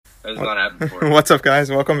That has not happened before. What's up,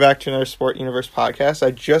 guys? Welcome back to another Sport Universe podcast.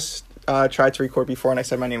 I just tried to record before and I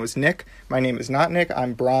said my name was Nick. My name is not Nick.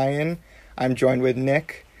 I'm Brian. I'm joined with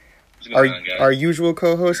Nick, our usual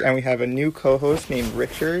co-host, and we have a new co-host named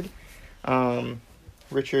Richard.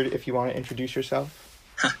 Richard, if you want to introduce yourself.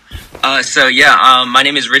 My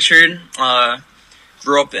name is Richard.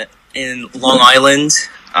 Grew up in Long Island.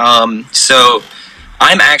 So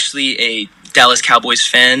I'm actually a Dallas Cowboys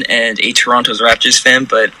fan and a Toronto Raptors fan,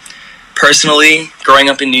 but personally, growing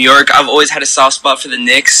up in New York, I've always had a soft spot for the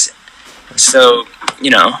Knicks. So,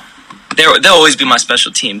 they'll always be my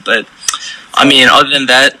special team. But, other than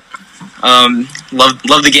that,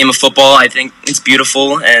 love the game of football. I think it's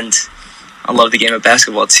beautiful, and I love the game of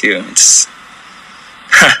basketball, too.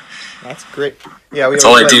 That's great. Yeah, that's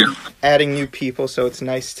all I do. Adding new people, so it's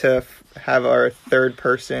nice to have our third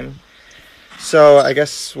person. So I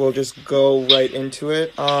guess we'll just go right into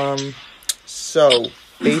it. So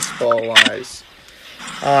baseball-wise,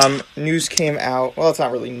 news came out. Well, it's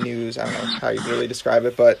not really news. I don't know how you really describe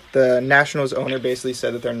it, but the Nationals owner basically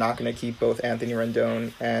said that they're not going to keep both Anthony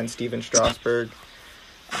Rendon and Steven Strasburg.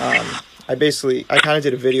 I kind of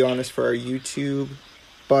did a video on this for our YouTube,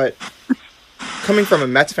 but coming from a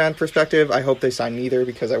Mets fan perspective, I hope they sign neither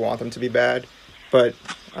because I want them to be bad. But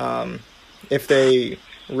if they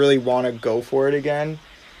really want to go for it again,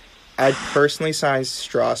 I'd personally sign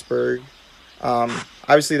Strasburg.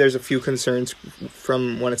 Obviously, there's a few concerns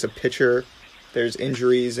from when it's a pitcher. There's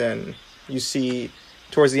injuries, and you see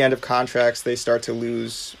towards the end of contracts, they start to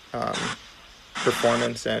lose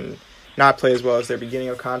performance and not play as well as their beginning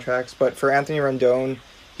of contracts. But for Anthony Rendon,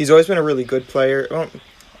 he's always been a really good player,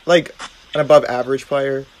 like an above-average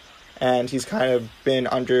player, and he's kind of been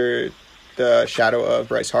under the shadow of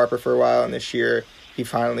Bryce Harper for a while, and this year he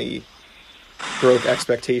finally broke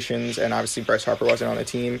expectations, and obviously Bryce Harper wasn't on the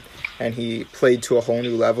team, and he played to a whole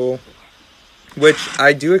new level, which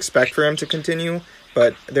I do expect for him to continue,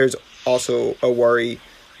 but there's also a worry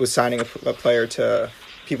with signing a player to,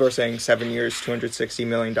 people are saying 7 years, $260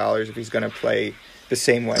 million if he's going to play the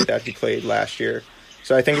same way that he played last year.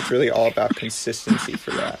 So I think it's really all about consistency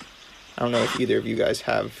for that. I don't know if either of you guys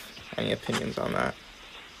have any opinions on that.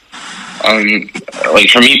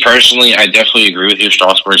 For me personally, I definitely agree with you.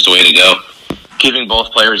 Strasburg's the way to go. Keeping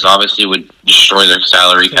both players obviously would destroy their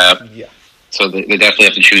salary cap. Yeah. So they definitely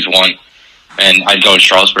have to choose one. And I'd go with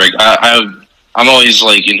Strasburg. I'm always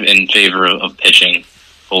in favor of pitching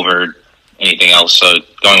over anything else. So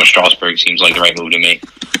going with Strasburg seems like the right move to me.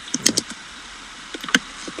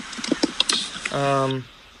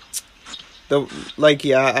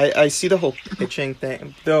 I see the whole pitching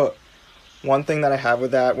thing. The one thing that I have with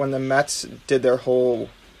that, when the Mets did their whole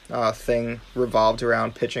thing revolved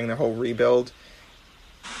around pitching, their whole rebuild,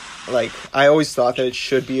 I always thought that it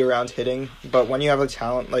should be around hitting, but when you have a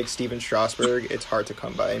talent like Steven Strasburg, it's hard to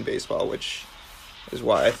come by in baseball, which is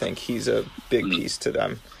why I think he's a big piece to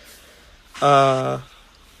them.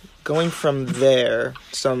 Going from there,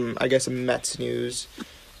 some Mets news.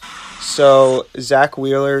 So, Zach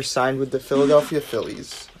Wheeler signed with the Philadelphia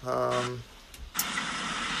Phillies. I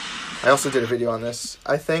also did a video on this.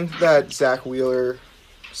 I think that Zach Wheeler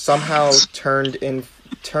somehow turned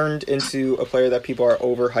into a player that people are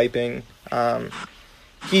overhyping.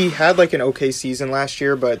 He had an okay season last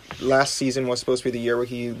year, but last season was supposed to be the year where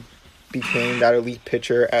he became that elite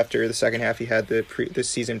pitcher after the second half he had the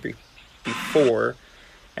season before,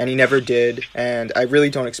 and he never did, and I really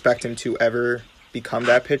don't expect him to ever become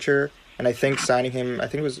that pitcher. And I think signing him, I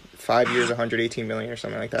think it was 5 years, $118 million or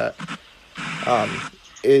something like that,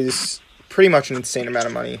 is pretty much an insane amount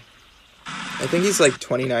of money. I think he's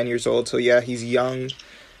 29 years old, so yeah, he's young,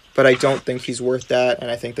 but I don't think he's worth that,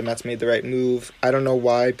 and I think the Mets made the right move. I don't know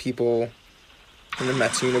why people in the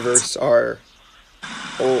Mets universe are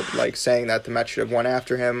saying that the Mets should have won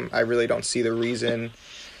after him. I really don't see the reason.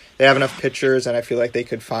 They have enough pitchers, and I feel like they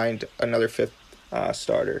could find another fifth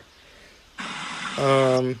starter.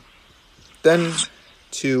 Then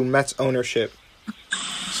to Mets ownership.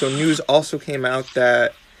 So news also came out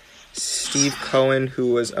that Steve Cohen,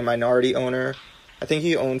 who was a minority owner, I think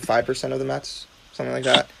he owned 5% of the Mets, something like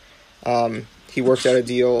that. He works out a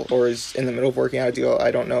deal, or is in the middle of working out a deal,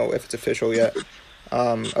 I don't know if it's official yet,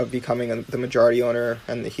 of becoming the majority owner,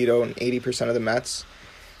 and he'd own 80% of the Mets.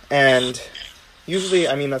 And usually,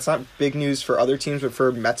 that's not big news for other teams, but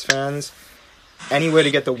for Mets fans, any way to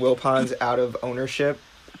get the Wilpons out of ownership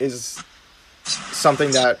is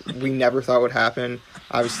something that we never thought would happen.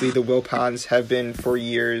 Obviously, the Wilpons have been for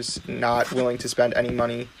years not willing to spend any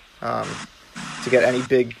money to get any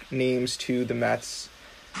big names to the Mets.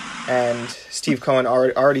 And Steve Cohen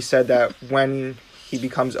already said that when he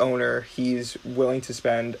becomes owner, he's willing to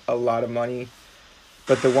spend a lot of money.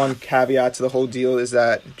 But the one caveat to the whole deal is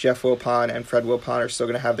that Jeff Wilpon and Fred Wilpon are still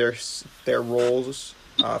going to have their roles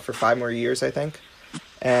for 5 more years, I think.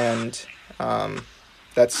 And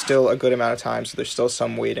that's still a good amount of time, so there's still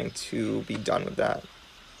some waiting to be done with that.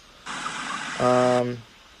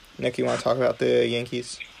 Nick, you want to talk about the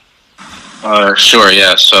Yankees? Sure,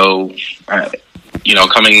 yeah. So,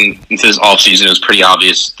 coming into this offseason, it was pretty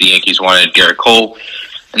obvious the Yankees wanted Garrett Cole,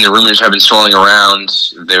 and the rumors have been swirling around.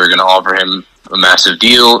 They were going to offer him a massive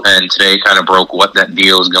deal, and today kind of broke what that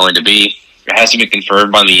deal is going to be. It hasn't been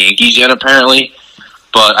confirmed by the Yankees yet, apparently,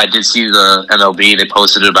 but I did see the MLB. They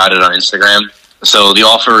posted about it on Instagram. So the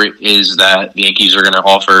offer is that the Yankees are going to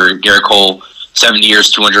offer Garrett Cole 7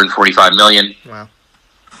 years, $245 million. Wow.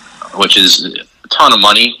 Which is a ton of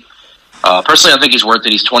money. Personally, I think he's worth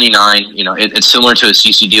it. He's 29. It's similar to a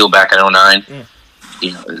CC deal back in 2009.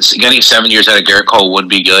 Getting 7 years out of Garrett Cole would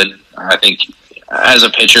be good. I think as a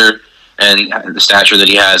pitcher and the stature that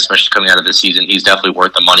he has, especially coming out of this season, he's definitely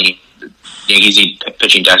worth the money. The Yankees need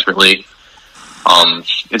pitching desperately.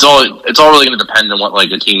 It's all really going to depend on what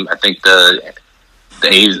the team. I think the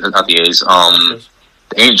A's, not the A's. The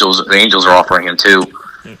Angels are offering him too.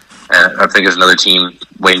 And I think there's another team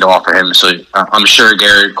waiting to offer him. So I'm sure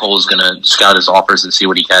Garrett Cole is going to scout his offers and see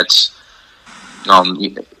what he gets.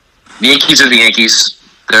 The Yankees are the Yankees.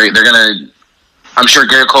 They're going to. I'm sure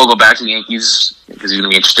Garrett Cole will go back to the Yankees because he's going to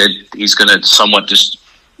be interested. He's going to somewhat just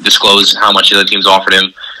disclose how much the other teams offered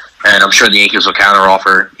him, and I'm sure the Yankees will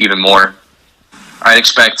counteroffer even more. I'd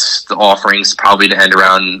expect the offerings probably to end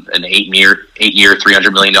around an 8-year,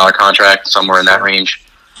 $300 million contract, somewhere in that range.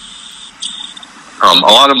 A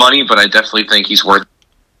lot of money, but I definitely think he's worth.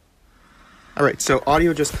 All right, so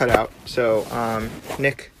audio just cut out. So,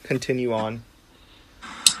 Nick, continue on.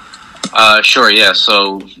 Sure, yeah.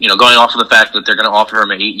 So, going off of the fact that they're going to offer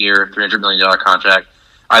him an 8-year, $300 million contract,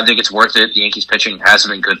 I think it's worth it. The Yankees pitching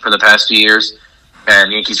hasn't been good for the past few years,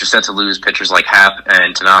 and the Yankees are set to lose pitchers like Happ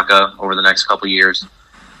and Tanaka over the next couple of years.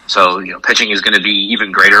 So, pitching is going to be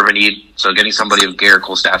even greater of a need. So, getting somebody of Garrett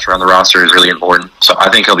Cole stature on the roster is really important. So,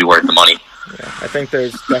 I think he'll be worth the money. Yeah, I think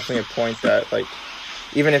there's definitely a point that,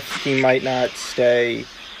 even if he might not stay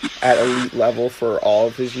at elite level for all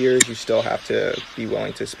of his years, you still have to be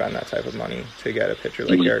willing to spend that type of money to get a pitcher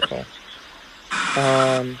like Garrett Cole.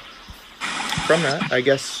 From that, I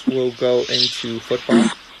guess we'll go into football.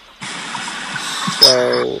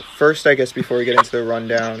 So, first, I guess before we get into the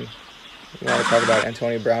rundown, we want to talk about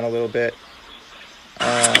Antonio Brown a little bit.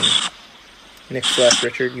 Nick /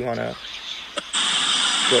 Richard, you want to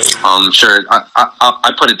go? Sure.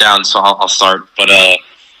 I put it down, so I'll start. But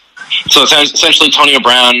so essentially, Antonio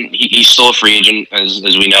Brown, he's still a free agent, as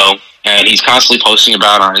we know, and he's constantly posting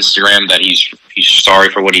about on Instagram that he's sorry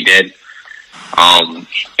for what he did.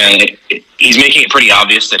 And he's making it pretty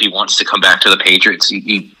obvious that he wants to come back to the Patriots.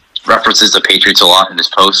 He references the Patriots a lot in his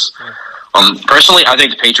posts. Personally, I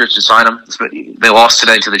think the Patriots should sign him. They lost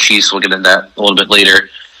today to the Chiefs. We'll get into that a little bit later.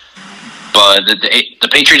 But the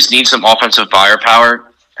Patriots need some offensive firepower,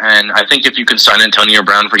 and I think if you can sign Antonio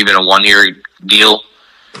Brown for even a 1-year deal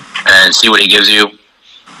and see what he gives you,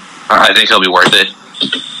 I think he'll be worth it.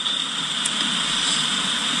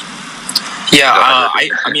 Yeah,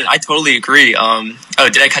 I totally agree. Did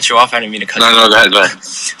I cut you off? I didn't mean to cut you off. No, go ahead.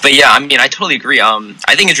 But yeah, I totally agree.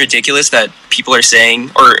 I think it's ridiculous that people are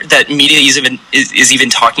saying, or that media is even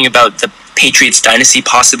talking about the Patriots dynasty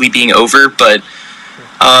possibly being over. But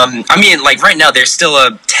right now they're still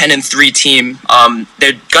a 10-3 team.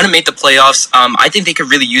 They're gonna make the playoffs. I think they could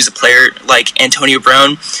really use a player like Antonio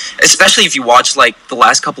Brown, especially if you watch the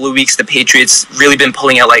last couple of weeks. The Patriots really been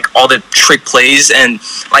pulling out all the trick plays, and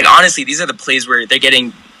honestly, these are the plays where they're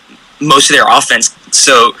getting most of their offense.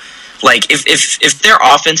 So, if their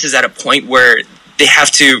offense is at a point where they have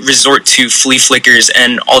to resort to flea flickers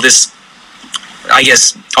and all this, I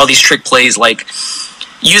guess, all these trick plays,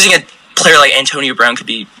 using a player like Antonio Brown could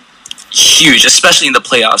be huge, especially in the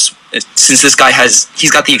playoffs, since this guy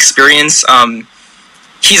he's got the experience.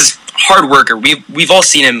 He's a hard worker. We've all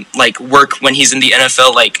seen him work when he's in the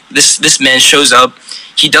NFL. This man shows up,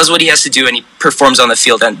 he does what he has to do, and he performs on the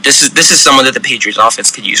field. And this is someone that the Patriots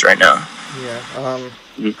offense could use right now. Yeah.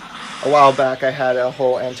 A while back, I had a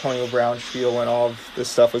whole Antonio Brown spiel when all of this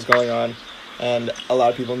stuff was going on, and a lot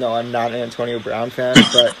of people know I'm not an Antonio Brown fan,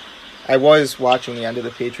 but I was watching the end of the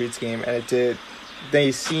Patriots game, and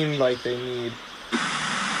they seemed like they need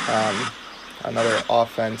another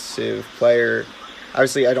offensive player.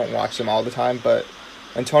 Obviously, I don't watch them all the time, but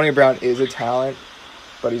Antonio Brown is a talent,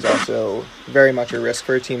 but he's also very much a risk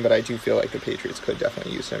for a team, but I do feel like the Patriots could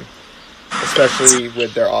definitely use him. especially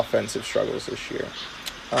with their offensive struggles this year.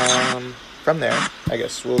 From there, I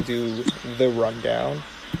guess we'll do the rundown.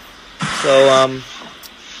 So,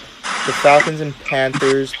 the Falcons and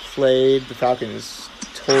Panthers played. The Falcons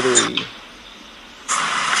totally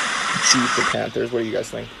beat the Panthers. What do you guys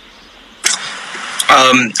think?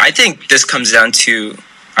 I think this comes down to,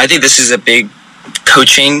 I think this is a big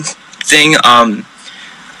coaching thing.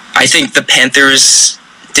 I think the Panthers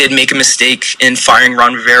did make a mistake in firing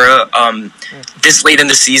Ron Rivera this late in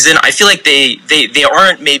the season. I feel like they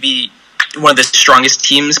aren't maybe one of the strongest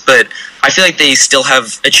teams, but I feel like they still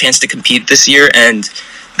have a chance to compete this year. And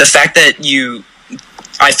the fact that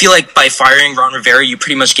I feel like by firing Ron Rivera, you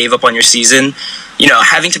pretty much gave up on your season. You know,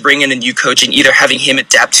 having to bring in a new coach and either having him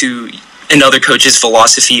adapt to another coach's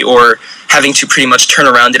philosophy or having to pretty much turn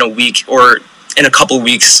around in a week or in a couple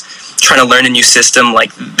weeks trying to learn a new system,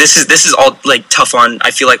 like this is all like tough on,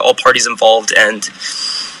 I feel like, all parties involved. And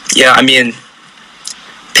yeah, I mean,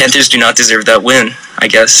 Panthers do not deserve that win, I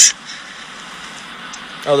guess.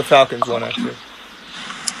 Oh, the Falcons won, actually.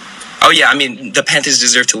 Oh yeah, I mean, the Panthers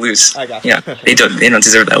deserve to lose. I got you. Yeah, they don't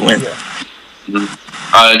deserve that win.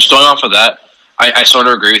 Yeah. Just going off of that, I sort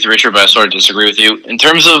of agree with you, Richard, but I sort of disagree with you. In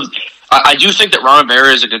terms of, I do think that Ron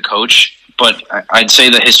Rivera is a good coach, but I'd say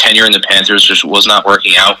that his tenure in the Panthers just was not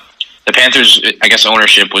working out. The Panthers, I guess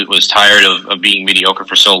ownership was tired of being mediocre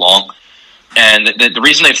for so long. And the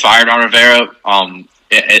reason they fired Ron Rivera,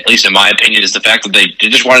 at least in my opinion, is the fact that they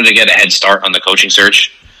just wanted to get a head start on the coaching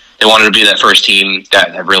search. They wanted to be that first team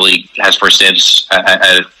that really has first dibs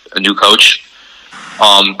at a new coach.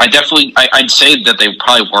 I'd say that they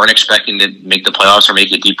probably weren't expecting to make the playoffs or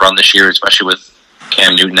make a deep run this year, especially with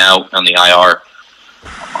Cam Newton out on the IR.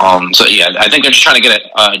 So yeah, I think they're just trying to get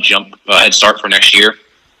a head start for next year.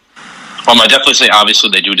 I definitely say obviously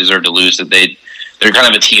they do deserve to lose. That they're kind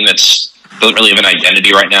of a team that's doesn't really have an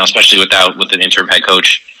identity right now, especially with an interim head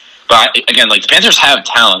coach. But again, like the Panthers have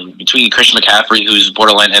talent between Christian McCaffrey, who's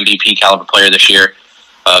borderline MVP caliber player this year.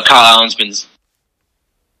 Kyle Allen's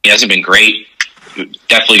he hasn't been great.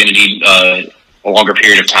 Definitely going to need a longer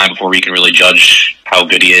period of time before we can really judge how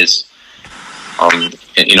good he is. Luke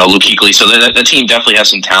Kuechly. So the team definitely has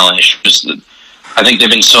some talent. It's just I think they've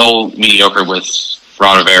been so mediocre with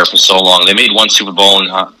Ron Rivera for so long. They made one Super Bowl,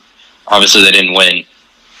 and obviously they didn't win.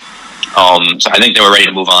 So I think they were ready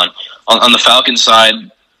to move on. On the Falcons side,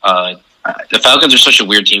 the Falcons are such a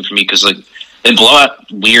weird team for me because like they blow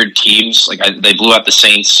out weird teams. Like they blew out the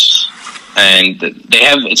Saints, and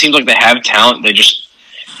it seems like they have talent. They just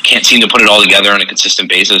can't seem to put it all together on a consistent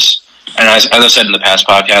basis. And as I said in the past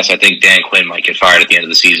podcast, I think Dan Quinn might get fired at the end of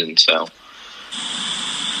the season. So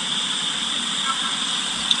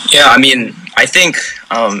yeah, I mean, I think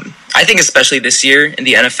especially this year in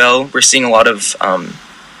the NFL, we're seeing a lot of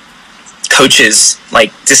coaches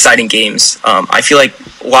like deciding games. I feel like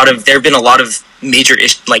there have been a lot of major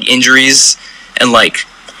injuries, and like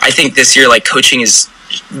I think this year like coaching is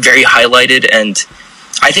very highlighted, and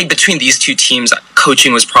I think between these two teams,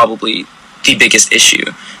 coaching was probably the biggest issue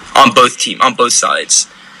on both sides.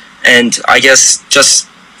 And I guess just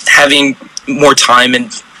having more time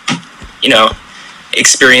and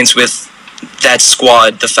experience with that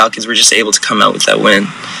squad, the Falcons were just able to come out with that win.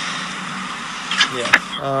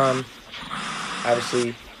 Yeah.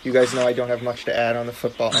 Obviously, you guys know I don't have much to add on the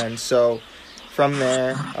football end. So from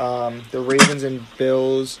there, the Ravens and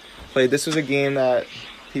Bills played. This was a game that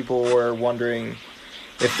people were wondering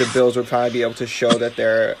if the Bills would finally be able to show that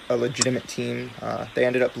they're a legitimate team. They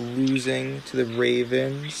ended up losing to the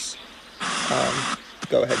Ravens.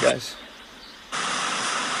 Go ahead, guys.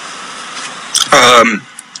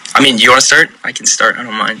 I mean, you want to start? I can start. I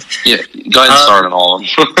don't mind. Yeah, go ahead and start on all of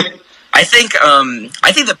them. I think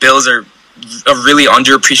the Bills are a really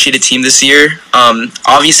underappreciated team this year.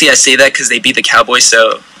 Obviously, I say that because they beat the Cowboys,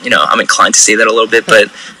 so I'm inclined to say that a little bit.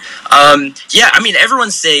 But yeah, I mean,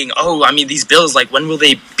 everyone's saying, "Oh, I mean, these Bills, like, when will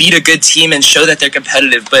they beat a good team and show that they're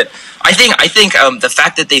competitive?" But I think the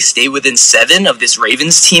fact that they stay within 7 of this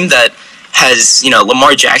Ravens team that has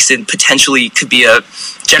Lamar Jackson potentially could be a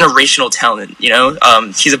generational talent.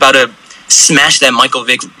 He's about to smash that Michael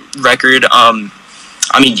Vick record.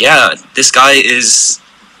 I mean, yeah, this guy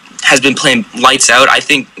has been playing lights out. I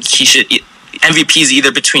think he should MVP is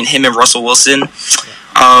either between him and Russell Wilson.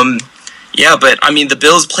 Yeah, but I mean, the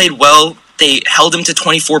Bills played well. They held him to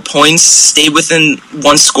 24 points, stayed within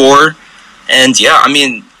one score, and yeah, I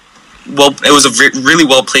mean, well, it was a really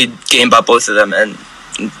well played game by both of them. And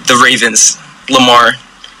the Ravens, Lamar,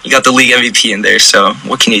 you got the league MVP in there. So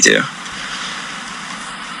what can you do?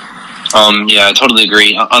 Yeah, I totally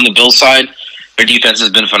agree. On the Bills side, Their defense has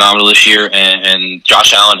been phenomenal this year, and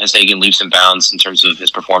Josh Allen has taken leaps and bounds in terms of his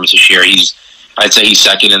performance this year. I'd say he's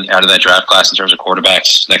second out of that draft class in terms of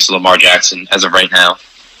quarterbacks, next to Lamar Jackson as of right now.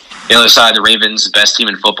 The other side, the Ravens, best team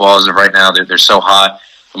in football as of right now. They're so hot.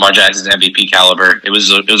 Lamar Jackson's MVP caliber. It was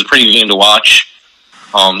a pretty good game to watch.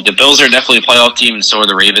 The Bills are definitely a playoff team, and so are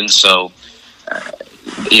the Ravens. So,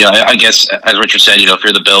 I guess as Richard said, if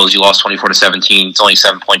you're the Bills, you lost 24-17. It's only a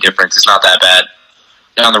 7-point difference. It's not that bad.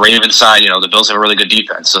 And on the Ravens side, the Bills have a really good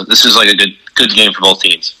defense. So this is like a good game for both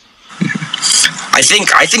teams. I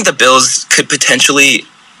think the Bills could potentially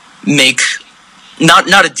make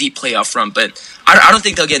not a deep playoff run, but I don't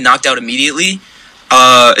think they'll get knocked out immediately,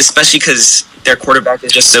 especially because their quarterback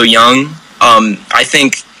is just so young. I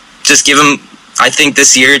think just give them. I think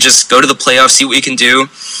this year just go to the playoffs, see what you can do,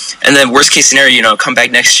 and then worst case scenario, come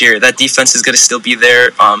back next year. That defense is going to still be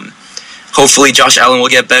there. Hopefully, Josh Allen will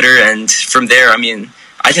get better, and from there,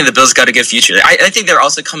 I think the Bills got a good future. I think they're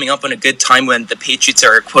also coming up on a good time when the Patriots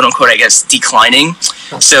are, quote unquote, I guess, declining.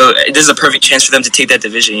 So this is a perfect chance for them to take that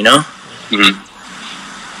division, Mm-hmm.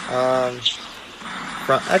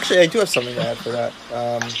 Actually, I do have something to add for that.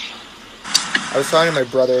 I was talking to my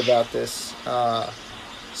brother about this.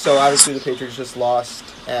 So obviously the Patriots just lost,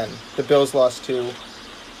 and the Bills lost too.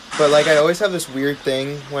 But I always have this weird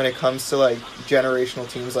thing when it comes to generational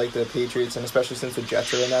teams like the Patriots, and especially since the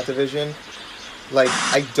Jets are in that division.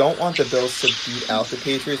 I don't want the Bills to beat out the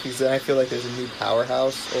Patriots because then I feel like there's a new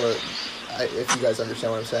powerhouse, if you guys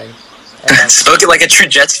understand what I'm saying. Spoken like a true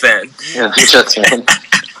Jets fan. Yeah, Jets fan.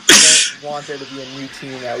 I don't want there to be a new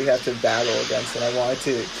team that we have to battle against, and I want it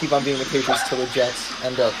to keep on being the Patriots till the Jets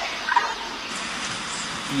end up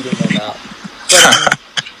beating them out. But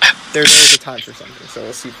there's a time for something, so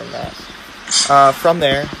we'll see from that. From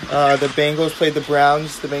there, the Bengals played the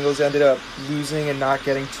Browns. The Bengals ended up losing and not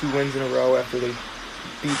getting 2 wins in a row after they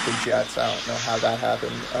beat the Jets. I don't know how that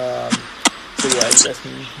happened. So yeah, I guess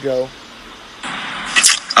we go.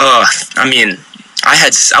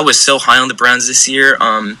 I was so high on the Browns this year.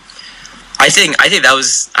 I think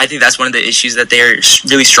that's one of the issues that they're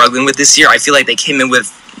really struggling with this year. I feel like they came in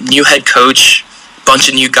with new head coach, bunch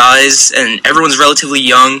of new guys, and everyone's relatively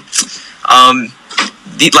young.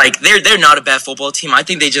 They're not a bad football team. I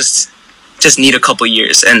think they just need a couple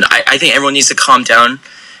years, and I think everyone needs to calm down.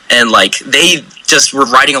 And they just were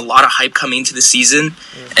riding a lot of hype coming into the season,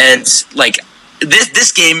 and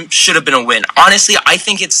this game should have been a win. Honestly, I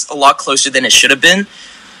think it's a lot closer than it should have been.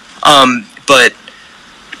 But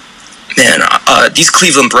man, these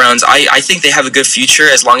Cleveland Browns, I think they have a good future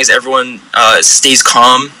as long as everyone stays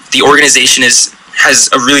calm. The organization has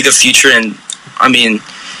a really good future, and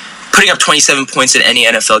putting up 27 points in any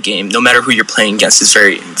NFL game, no matter who you're playing against, is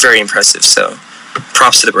very, very impressive. So,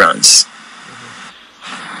 props to the Browns.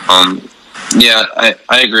 Yeah,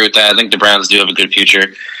 I agree with that. I think the Browns do have a good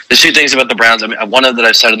future. There's 2 things about the Browns. One of that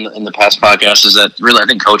I've said in the past podcast is that really I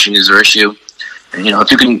think coaching is their issue. And,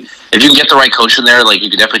 if you can get the right coach in there, you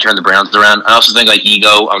can definitely turn the Browns around. I also think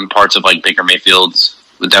ego on parts of Baker Mayfield's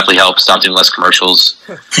would definitely help. Stop doing less commercials.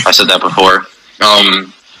 I said that before.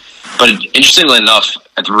 But interestingly enough,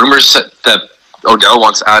 the rumors that Odell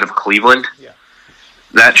wants out of Cleveland,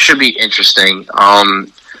 that should be interesting.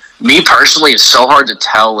 Me personally, it's so hard to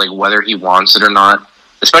tell whether he wants it or not,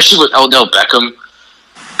 especially with Odell Beckham,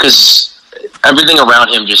 because everything around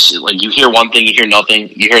him just you hear one thing, you hear nothing,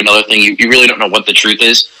 you hear another thing, you really don't know what the truth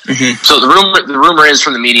is. Mm-hmm. So the rumor is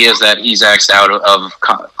from the media is that he's axed out of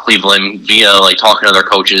Cleveland via talking to other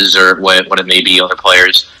coaches or what it may be, other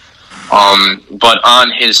players. But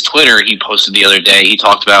on his Twitter, he posted the other day, he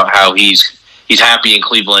talked about how he's happy in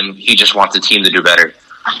Cleveland. He just wants the team to do better.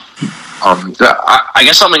 I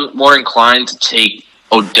guess I'm more inclined to take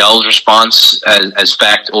Odell's response as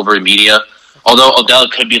fact over media. Although Odell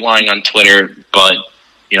could be lying on Twitter, but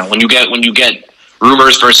when you get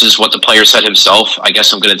rumors versus what the player said himself, I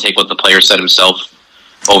guess I'm going to take what the player said himself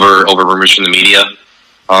over rumors from the media.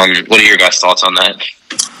 What are your guys' thoughts on that?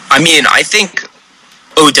 I think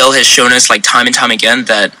Odell has shown us time and time again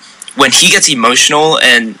that when he gets emotional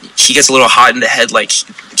and he gets a little hot in the head,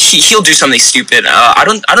 he'll do something stupid. I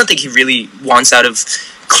don't think he really wants out of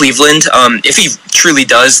Cleveland. If he truly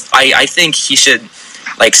does, I think he should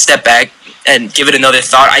step back and give it another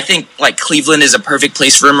thought. I think Cleveland is a perfect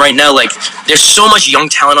place for him right now. There's so much young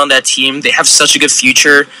talent on that team. They have such a good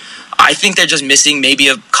future. I think they're just missing maybe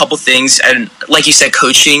a couple things, and like you said,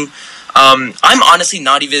 coaching. I'm honestly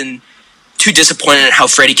not even too disappointed in how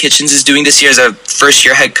Freddie Kitchens is doing this year as a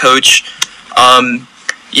first-year head coach.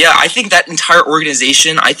 I think that entire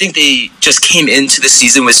organization, I think they just came into the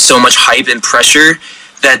season with so much hype and pressure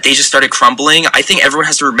that they just started crumbling. I think everyone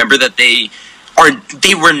has to remember that they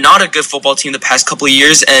they were not a good football team the past couple of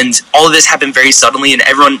years, and all of this happened very suddenly, and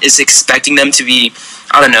everyone is expecting them to be,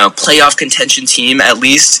 I don't know, playoff contention team at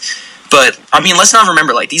least. But I mean, let's not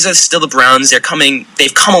remember, like, these are still the Browns. They've come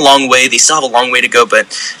a long way. They still have a long way to go, but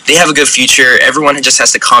they have a good future. Everyone just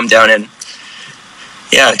has to calm down and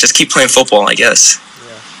just keep playing football, I guess.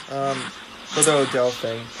 Yeah. For the Odell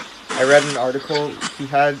thing, I read an article. He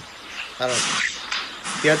had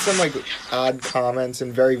some like odd comments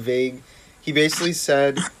and very vague. He basically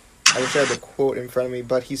said, I wish I had the quote in front of me,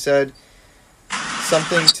 but he said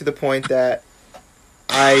something to the point that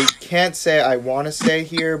I can't say I want to stay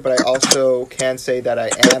here, but I also can say that I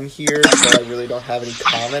am here, so I really don't have any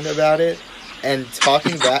comment about it. And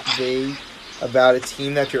talking that vague about a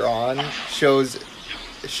team that you're on shows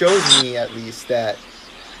me, at least, that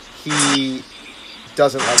he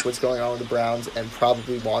doesn't like what's going on with the Browns and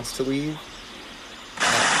probably wants to leave.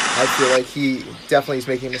 I feel like he definitely is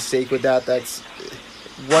making a mistake with that. That's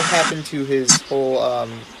what happened to his whole,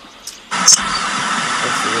 what's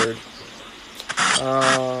the word?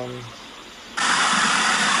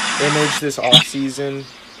 Image this offseason,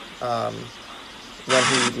 when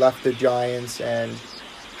he left the Giants and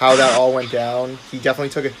how that all went down. He definitely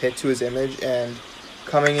took a hit to his image, and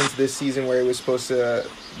coming into this season where he was supposed to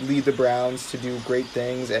lead the Browns to do great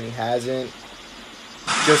things and he hasn't,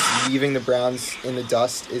 just leaving the Browns in the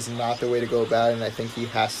dust is not the way to go about it, and I think he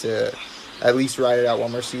has to at least ride it out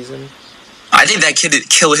one more season. I think that could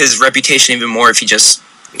kill his reputation even more if he just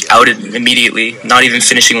outed immediately, not even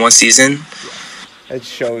finishing one season. It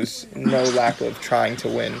shows no lack of trying to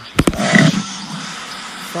win.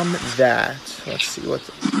 From that, let's see what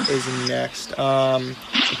is next. The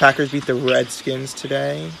Packers beat the Redskins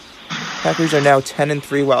today. Packers are now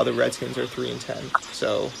 10-3, while the Redskins are 3-10.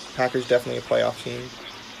 So Packers definitely a playoff team.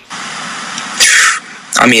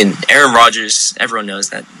 I mean, Aaron Rodgers, everyone knows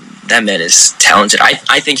that man is talented.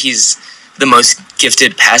 I think he's the most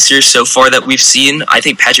gifted passer so far that we've seen. I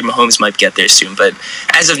think Patrick Mahomes might get there soon, but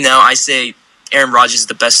as of now, I say Aaron Rodgers is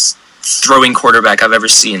the best throwing quarterback I've ever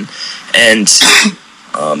seen. And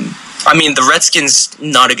I mean, the Redskins,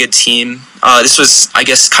 not a good team. This was, I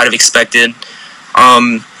guess, kind of expected.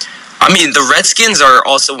 I mean, the Redskins are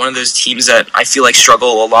also one of those teams that I feel like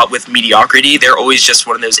struggle a lot with mediocrity. They're always just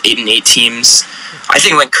one of those 8-8 teams. I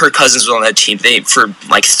think like Kirk Cousins was on that team. They, for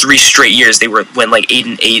like 3 straight years, they went like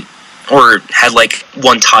 8-8 or had like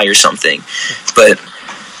one tie or something. But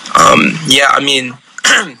yeah, I mean,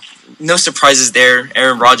 no surprises there.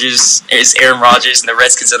 Aaron Rodgers is Aaron Rodgers, and the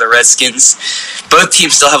Redskins are the Redskins. Both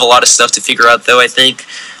teams still have a lot of stuff to figure out, though. I think.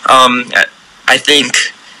 I think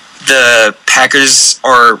the Packers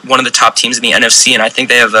are one of the top teams in the NFC, and I think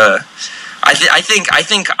they have a. I think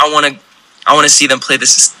I want to see them play the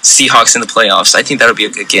Seahawks in the playoffs. I think that'll be a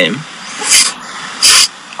good game.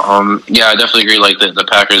 Yeah, I definitely agree. Like the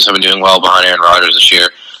Packers have been doing well behind Aaron Rodgers this year.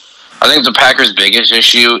 I think the Packers' biggest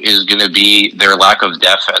issue is going to be their lack of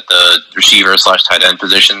depth at the receiver/tight end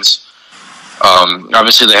positions.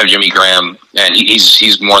 Obviously, they have Jimmy Graham, and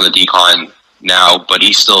he's more on the decline now, but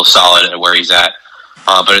he's still solid at where he's at.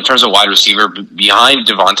 But in terms of wide receiver, behind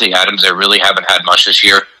Devontae Adams, they really haven't had much this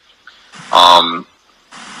year.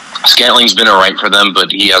 Scantling's been all right for them,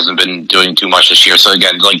 but he hasn't been doing too much this year. So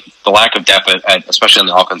again, like the lack of depth, especially on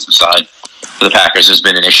the offensive side, for the Packers has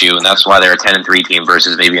been an issue, and that's why they're a 10-3 team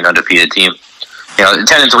versus maybe an undefeated team. You know,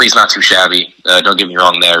 10-3 is not too shabby. Don't get me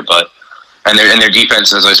wrong there, but and their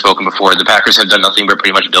defense, as I've spoken before, the Packers have done nothing but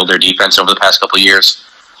pretty much build their defense over the past couple of years.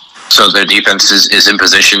 So their defense is in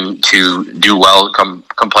position to do well come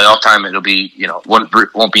playoff time. It'll be, you know, won't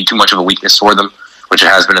be too much of a weakness for them, which it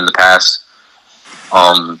has been in the past.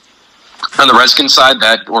 On the Redskins side,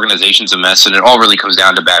 that organization's a mess, and it all really comes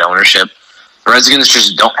down to bad ownership. The Redskins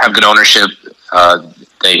just don't have good ownership.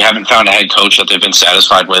 They haven't found a head coach that they've been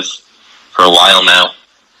satisfied with for a while now.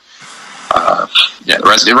 Yeah,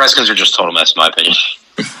 the Redskins are just a total mess, in my opinion.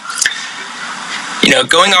 You know,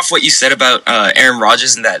 going off what you said about Aaron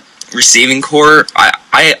Rodgers and that receiving core,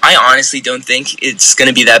 I honestly don't think it's going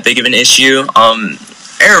to be that big of an issue. Aaron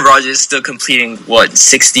Rodgers is still completing,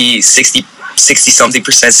 60-something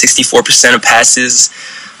percent, 64% of passes.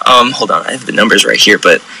 Hold on, I have the numbers right here,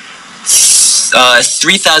 but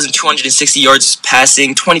 3,260 yards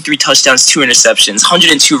passing, 23 touchdowns, 2 interceptions,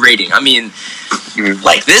 102 rating. I mean,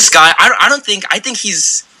 like this guy, I think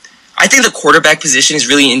the quarterback position is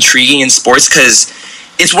really intriguing in sports because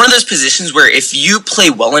it's one of those positions where if you play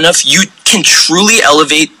well enough, you can truly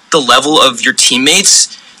elevate the level of your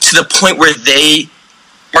teammates to the point where they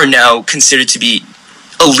are now considered to be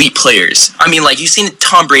elite players. I mean, like, you've seen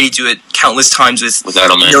Tom Brady do it countless times with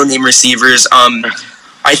no-name receivers.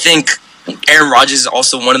 I think Aaron Rodgers is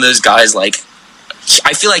also one of those guys, like,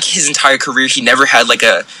 I feel like his entire career he never had like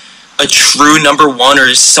a true number one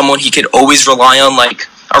or someone he could always rely on, like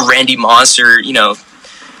a Randy Moss or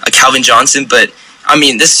a Calvin Johnson. But I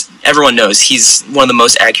mean, everyone knows he's one of the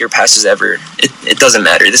most accurate passers ever. It doesn't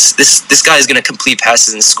matter. This guy is going to complete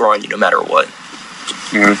passes and score on you no matter what.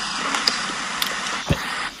 Mm-hmm.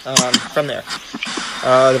 From there,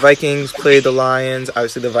 the Vikings played the Lions.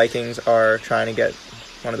 Obviously, the Vikings are trying to get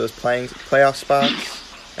one of those playoff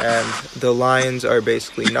spots, and the Lions are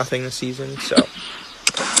basically nothing this season. So,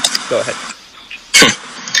 go ahead.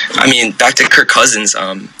 I mean, back to Kirk Cousins.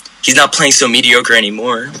 He's not playing so mediocre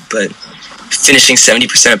anymore, but finishing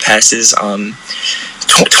 70% of passes,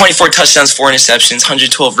 24 touchdowns, 4 interceptions,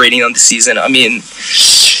 112 rating on the season. I mean,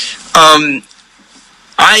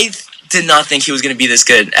 I did not think he was going to be this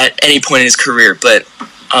good at any point in his career, but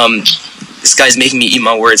this guy's making me eat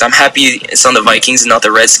my words. I'm happy it's on the Vikings and not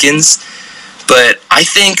the Redskins, but I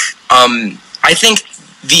think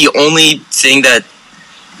the only thing that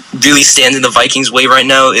really stands in the Vikings' way right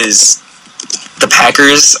now is the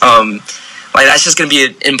Packers. Like, that's just going to be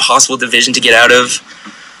an impossible division to get out of.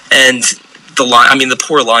 And the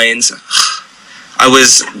poor Lions.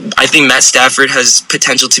 I think Matt Stafford has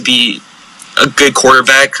potential to be a good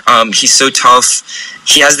quarterback. He's so tough.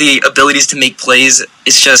 He has the abilities to make plays.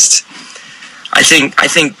 It's just, I think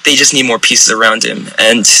they just need more pieces around him,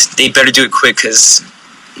 and they better do it quick because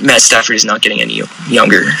Matt Stafford is not getting any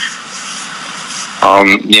younger.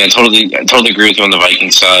 Yeah, I totally agree with you on the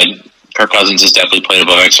Vikings side. Kirk Cousins has definitely played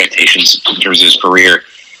above expectations in terms of his career.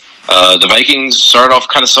 The Vikings started off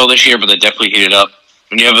kind of slow this year, but they definitely heated up.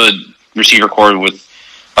 When you have a receiver core with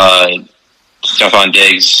Stephon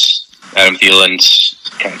Diggs, Adam Thielen,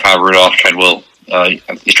 Kyle Rudolph, Treadwell. Don't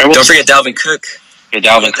forget Dalvin Cook. Yeah,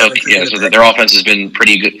 Dalvin Cook. Yeah, so their offense has been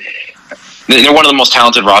pretty good. They're one of the most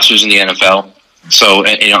talented rosters in the NFL. So,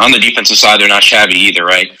 on the defensive side, they're not shabby either,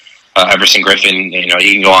 right? Everson Griffin, you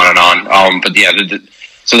can go on and on. But yeah,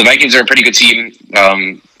 so the Vikings are a pretty good team.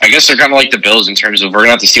 I guess they're kind of like the Bills in terms of we're going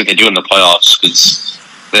to have to see what they do in the playoffs, because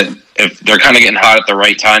if they're kind of getting hot at the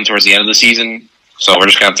right time towards the end of the season, so we're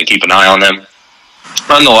just going to have to keep an eye on them.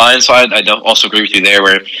 On the Lions side, I also agree with you there,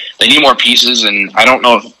 where they need more pieces, and I don't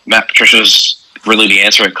know if Matt Patricia's really the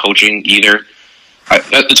answer at coaching either.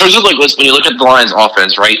 In terms of, like, when you look at the Lions'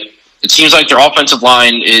 offense, right, it seems like their offensive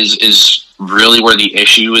line is really where the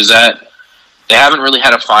issue is at. They haven't really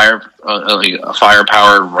had a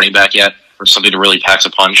firepower running back yet, or something to really packs a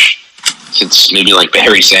punch since maybe like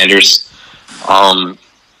Barry Sanders.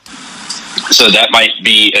 So that might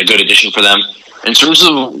be a good addition for them. In terms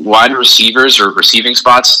of wide receivers or receiving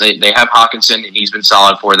spots, they have Hawkinson, and he's been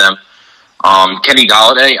solid for them. Kenny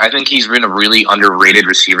Golladay, I think he's been a really underrated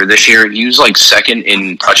receiver this year. He was like second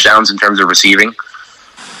in touchdowns in terms of receiving.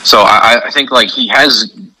 So I think like he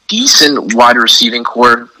has decent wide receiving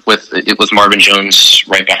core with Marvin Jones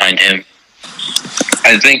right behind him.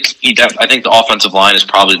 I think the offensive line is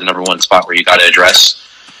probably the number one spot where you got to address.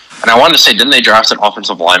 And I wanted to say, didn't they draft an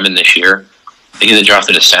offensive lineman this year? I think they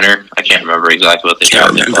drafted a center. I can't remember exactly what they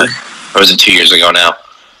drafted, or was it 2 years ago now?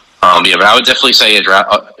 Yeah, but I would definitely say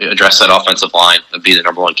address that offensive line. That'd be the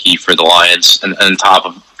number one key for the Lions, and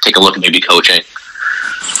take a look at maybe coaching.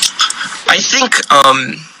 I think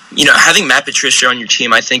having Matt Patricia on your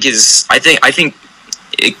team, I think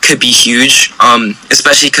it could be huge,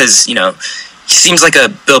 especially because he seems like a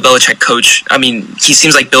Bill Belichick coach. I mean, he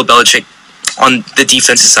seems like Bill Belichick on the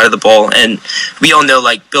defensive side of the ball, and we all know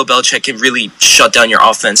like Bill Belichick can really shut down your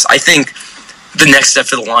offense. I think the next step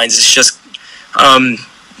for the Lions is just,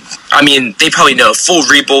 they probably know full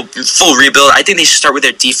rebuild. I think they should start with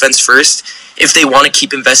their defense first if they want to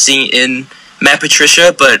keep investing in Matt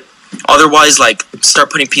Patricia, but otherwise, like,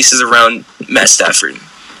 start putting pieces around Matt Stafford.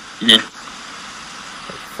 Mm-hmm.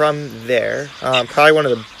 From there, probably one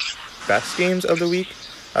of the best games of the week.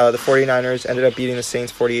 The 49ers ended up beating the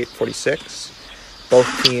Saints 48-46.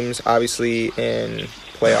 Both teams obviously in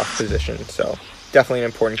playoff position, so definitely an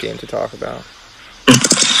important game to talk about.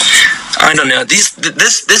 I don't know. This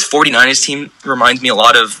 49ers team reminds me a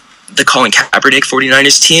lot of the Colin Kaepernick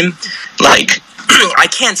 49ers team. Like, I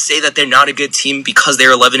can't say that they're not a good team because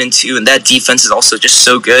they're 11-2, and that defense is also just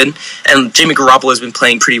so good. And Jimmy Garoppolo has been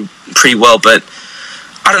playing pretty well, but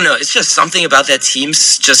I don't know. It's just something about that team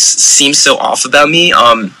just seems so off about me.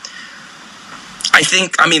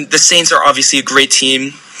 The Saints are obviously a great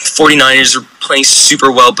team. 49ers are playing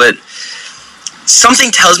super well, but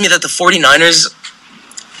something tells me that the 49ers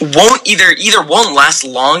won't won't last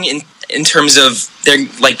long in terms of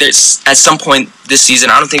there's at some point this season.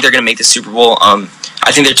 I don't think they're going to make the Super Bowl.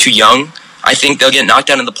 I think they're too young. I think they'll get knocked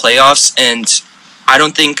out in the playoffs, and I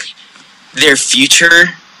don't think their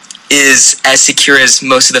future is as secure as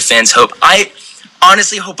most of the fans hope. I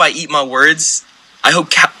honestly hope I eat my words. I hope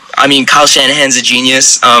Kyle Shanahan's a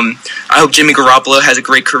genius. I hope Jimmy Garoppolo has a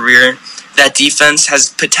great career. That defense has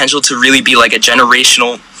potential to really be like a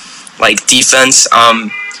generational like defense.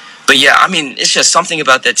 But yeah, I mean, it's just something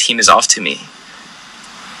about that team is off to me.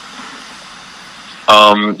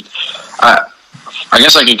 I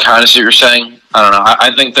guess I can kind of see what you're saying. I don't know.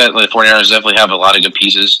 I think that the 49ers definitely have a lot of good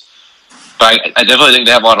pieces. But I definitely think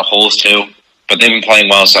they have a lot of holes too. But they've been playing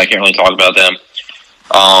well, so I can't really talk about them.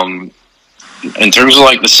 In terms of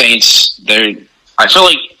like the Saints, I feel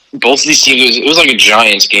like both of these teams, it was like a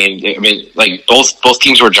Giants game. I mean, like both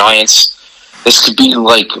teams were Giants. This could be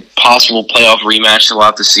like a possible playoff rematch. We'll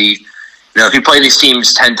have to see. You know, if you play these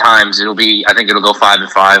teams 10 times, I think it'll go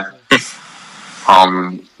 5-5.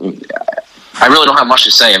 I really don't have much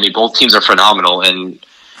to say. I mean, both teams are phenomenal, and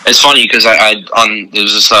it's funny because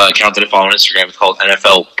there's this account that I follow on Instagram. It's called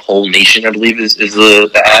NFL Poll Nation, I believe is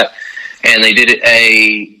the at, and they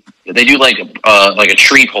do like a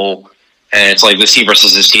tree poll, and it's like this team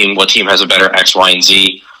versus this team. What team has a better X, Y, and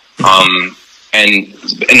Z? And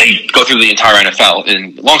they go through the entire NFL.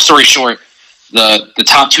 And long story short, the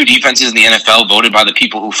top two defenses in the NFL voted by the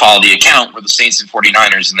people who follow the account were the Saints and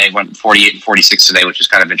 49ers, and they went 48-46 today, which is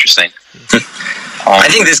kind of interesting. I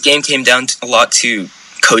think this game came down a lot to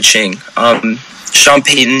coaching. Sean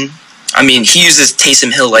Payton, I mean, he uses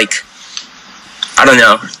Taysom Hill like, I don't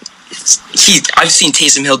know. I've seen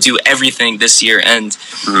Taysom Hill do everything this year, and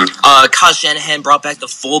Kyle Shanahan brought back the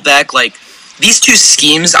fullback. Like, these two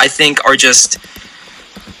schemes, I think, are just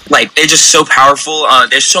like, they're just so powerful.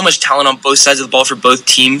 There's so much talent on both sides of the ball for both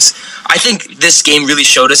teams. I think this game really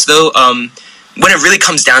showed us, though, when it really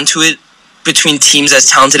comes down to it, between teams as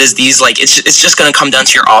talented as these, like, it's just going to come down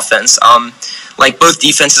to your offense. Like, both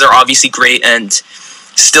defenses are obviously great, and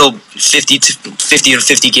still 50 to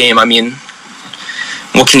 50 game. I mean,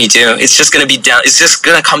 what can you do? It's just going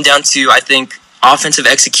to come down to, I think, offensive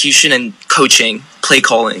execution and coaching, play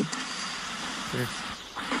calling.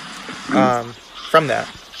 From that,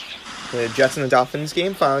 the Jets and the Dolphins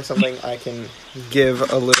game, finally something I can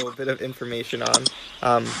give a little bit of information on.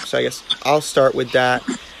 So I guess I'll start with that.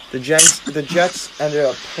 The Jets ended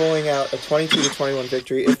up pulling out a 22-21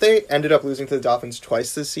 victory. If they ended up losing to the Dolphins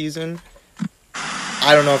twice this season,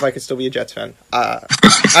 I don't know if I could still be a Jets fan.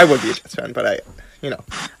 I would be a Jets fan, but I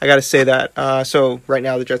got to say that. So right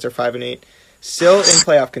now the Jets are 5-8, still in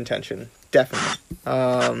playoff contention, definitely.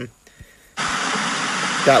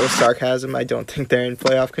 That was sarcasm. I don't think they're in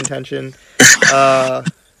playoff contention. I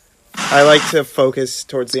like to focus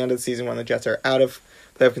towards the end of the season when the Jets are out of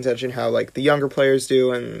playoff contention, how like the younger players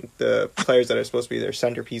do and the players that are supposed to be their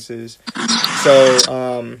centerpieces. So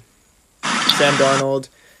Sam Darnold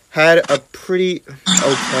had a pretty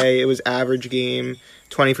okay, it was average game,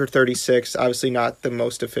 20 for 36, obviously not the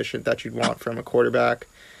most efficient that you'd want from a quarterback.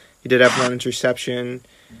 He did have one interception,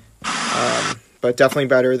 but definitely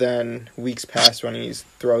better than weeks past when he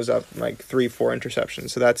throws up like 3-4 interceptions.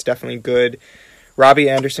 So that's definitely good. Robbie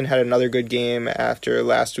Anderson had another good game after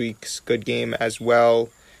last week's good game as well,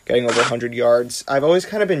 getting over 100 yards. I've always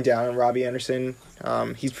kind of been down on Robbie Anderson.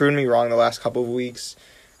 He's proven me wrong the last couple of weeks.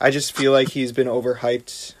 I just feel like he's been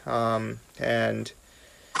overhyped and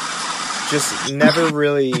just never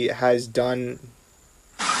really has done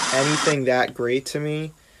anything that great to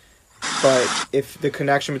me. But if the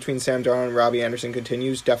connection between Sam Darnold and Robbie Anderson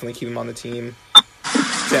continues, definitely keep him on the team.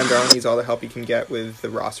 Sam Darnold needs all the help he can get with the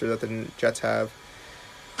roster that the Jets have.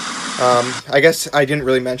 I guess I didn't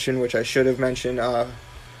really mention, which I should have mentioned. Do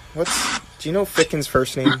you know Ficken's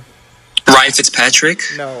first name? Ryan Fitzpatrick?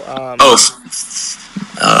 No.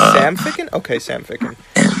 Sam Ficken? Okay, Sam Ficken.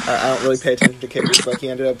 I don't really pay attention to kickers, but he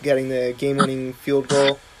ended up getting the game-winning field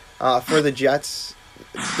goal for the Jets.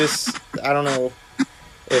 I don't know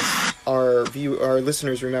if our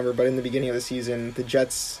listeners remember, but in the beginning of the season, the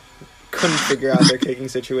Jets couldn't figure out their kicking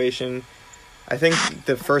situation. I think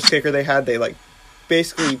the first kicker they had, they like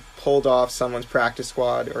basically pulled off someone's practice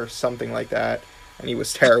squad or something like that, and he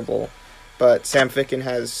was terrible. But Sam Ficken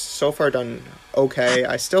has so far done okay.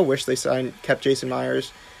 I still wish they kept Jason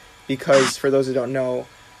Myers, because for those who don't know,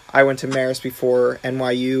 I went to Marist before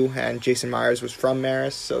NYU, and Jason Myers was from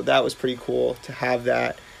Marist, so that was pretty cool to have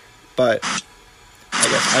that. But I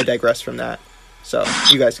guess I digress from that. So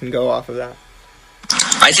you guys can go off of that.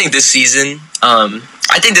 I think this season,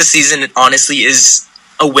 honestly is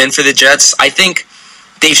a win for the Jets. I think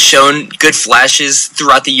they've shown good flashes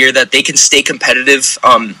throughout the year that they can stay competitive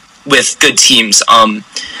with good teams.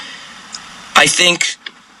 I think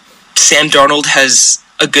Sam Darnold has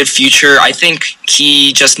a good future. I think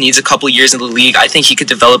he just needs a couple years in the league. I think he could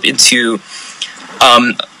develop into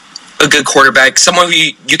a good quarterback, someone who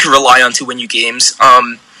you can rely on to win you games.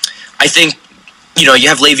 I think, you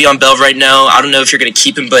have Le'Veon Bell right now. I don't know if you're going to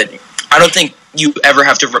keep him, but I don't think you ever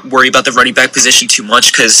have to worry about the running back position too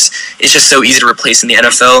much because it's just so easy to replace in the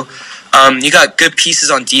NFL. You got good pieces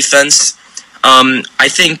on defense. I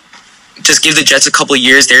think just give the Jets a couple of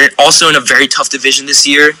years. They're also in a very tough division this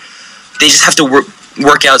year. They just have to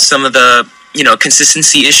work out some of the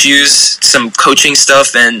consistency issues, some coaching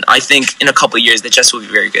stuff, and I think in a couple of years the Jets will be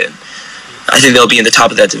very good. I think they'll be in the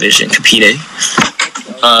top of that division competing.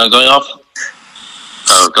 Going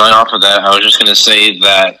off of that, I was just going to say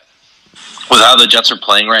that with how the Jets are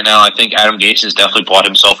playing right now, I think Adam Gase has definitely bought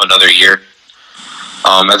himself another year.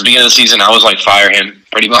 At the beginning of the season, I was like, fire him,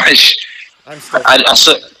 pretty much. I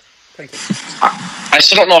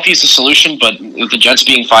still don't know if he's the solution, but with the Jets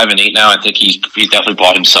being 5-8 now, I think he's definitely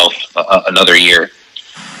bought himself another year.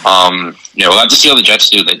 We'll have to see how the Jets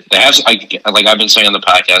do. They have, like I've been saying on the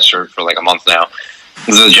podcast for like a month now,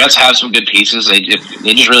 the Jets have some good pieces. They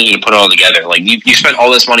just really need to put it all together. Like you spent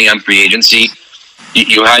all this money on free agency.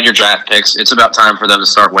 You had your draft picks. It's about time for them to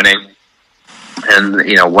start winning. And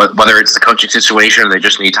whether it's the coaching situation or they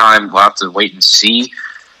just need time, we'll have to wait and see.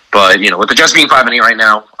 But with the Jets being 5-8 right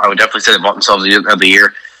now, I would definitely say they bought themselves of the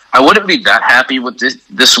year. I wouldn't be that happy with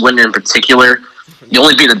this win in particular. You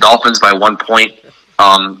only beat the Dolphins by 1 point.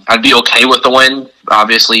 I'd be okay with the win.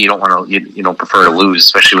 Obviously, you don't want to. You don't prefer to lose,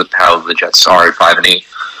 especially with how the Jets are at 5-8.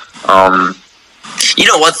 You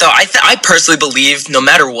know what though? I personally believe no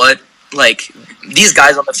matter what, like these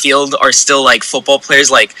guys on the field are still like football players.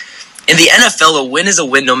 Like in the NFL, a win is a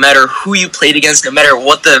win, no matter who you played against, no matter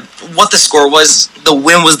what the score was. The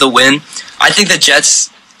win was the win. I think the Jets.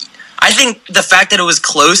 I think the fact that it was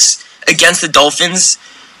close against the Dolphins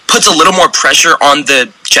puts a little more pressure on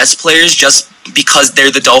the Jets players just because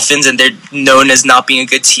they're the Dolphins and they're known as not being a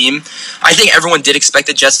good team. I think everyone did expect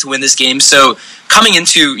the Jets to win this game. So coming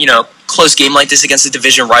into, close game like this against a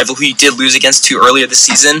division rival who you did lose against to earlier this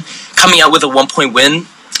season, coming out with a 1 point win,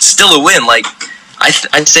 still a win. Like,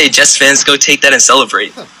 I'd say Jets fans go take that and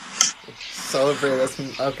celebrate. Celebrate? That's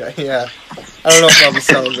okay, yeah. I don't know if I'll be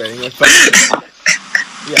celebrating it, but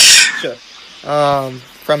yeah, sure.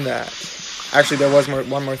 From that, actually, there was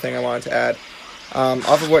one more thing I wanted to add.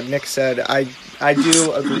 Off of what Nick said, I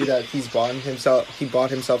do agree that he bought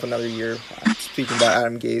himself another year. Speaking about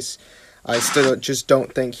Adam Gase, I still just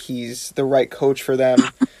don't think he's the right coach for them.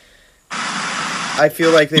 I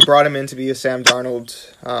feel like they brought him in to be a Sam Darnold,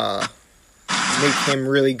 make him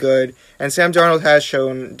really good. And Sam Darnold has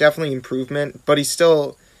shown definitely improvement, but he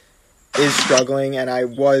still is struggling. And I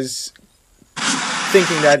was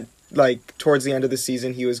thinking that, like, towards the end of the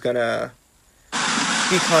season, he was gonna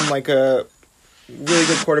become like a really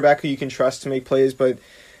good quarterback who you can trust to make plays, but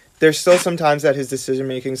there's still some times that his decision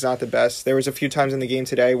making is not the best. There was a few times in the game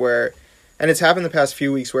today where, and it's happened the past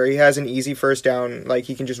few weeks, where he has an easy first down, like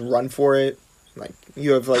he can just run for it. Like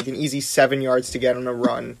you have like an easy 7 yards to get on a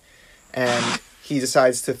run, and he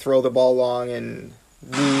decides to throw the ball long and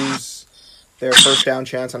lose their first down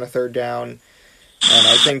chance on a third down. And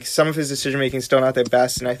I think some of his decision-making is still not the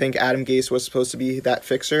best, and I think Adam Gase was supposed to be that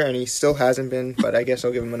fixer, and he still hasn't been, but I guess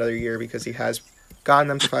I'll give him another year because he has gotten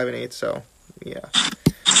them to 5-8, so, yeah.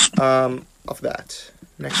 Off that.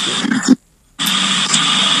 Next game.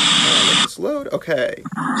 Let this load. Okay.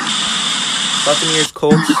 Buccaneers,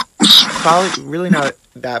 Colts. Probably really not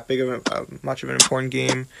that big of much of an important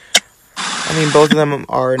game. I mean, both of them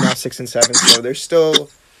are now 6-7, so there's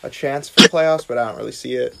still a chance for playoffs, but I don't really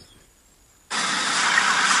see it.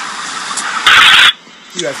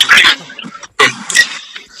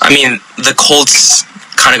 I mean, the Colts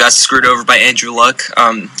kind of got screwed over by Andrew Luck.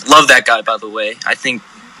 Love that guy, by the way. I think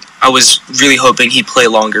I was really hoping he'd play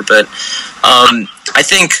longer, but I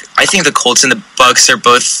think the Colts and the Bucs are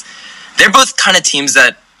both kind of teams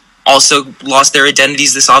that also lost their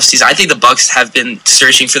identities this offseason. I think the Bucs have been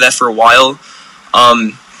searching for that for a while.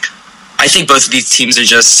 I think both of these teams are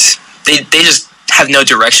just they just have no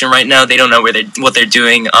direction right now. They don't know what they're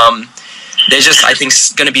doing. They're just, I think,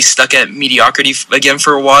 going to be stuck at mediocrity again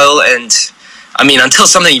for a while. And, I mean, until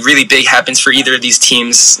something really big happens for either of these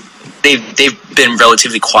teams, they've been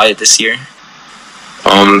relatively quiet this year.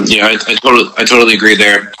 Yeah, I totally agree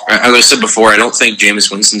there. As I said before, I don't think Jameis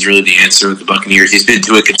Winston's really the answer with the Buccaneers. He's been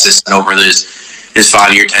too inconsistent over his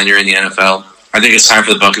 5-year tenure in the NFL. I think it's time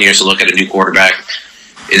for the Buccaneers to look at a new quarterback,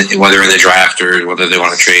 whether in the draft or whether they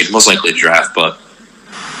want to trade. Most likely the draft, but...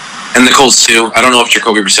 And the Colts, too. I don't know if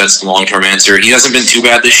Jacoby Brissett's the long-term answer. He hasn't been too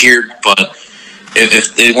bad this year, but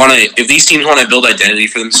if these teams want to build identity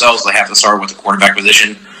for themselves, they have to start with the quarterback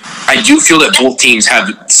position. I do feel that both teams have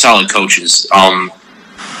solid coaches.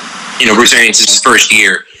 Bruce Arians is his first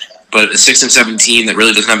year, but a 6-7 team that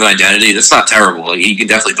really doesn't have an identity, that's not terrible. Like, he can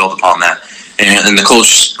definitely build upon that. And the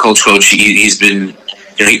coach, he's been,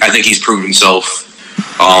 I think he's proved himself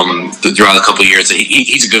throughout a couple of years.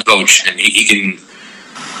 He's a good coach, and he's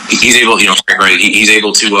able, he's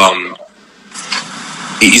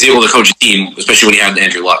able to coach a team, especially when he had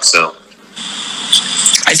Andrew Luck. So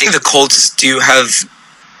I think the Colts do have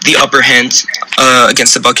the upper hand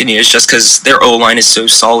against the Buccaneers just because their O-line is so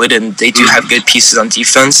solid and they do have good pieces on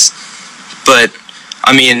defense. But,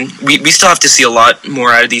 I mean, we still have to see a lot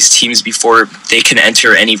more out of these teams before they can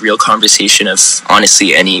enter any real conversation of,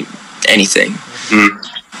 honestly, anything.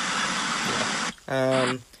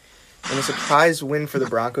 In a surprise win for the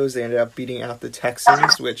Broncos, they ended up beating out the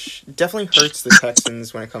Texans, which definitely hurts the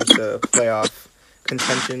Texans when it comes to playoff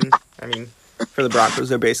contention. I mean, for the Broncos,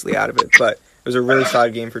 they're basically out of it, but it was a really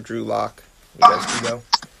solid game for Drew Lock. You guys can go.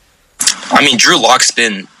 I mean, Drew Lock's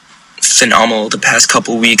been phenomenal the past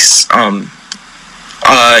couple weeks. I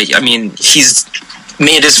mean, he's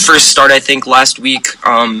made his first start, I think, last week.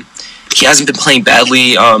 He hasn't been playing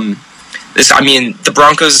badly. The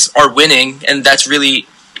Broncos are winning, and that's really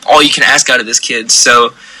all you can ask out of this kid.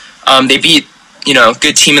 So they beat,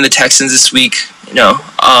 good team in the Texans this week.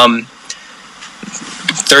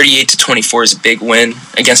 38-24 is a big win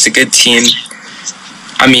against a good team.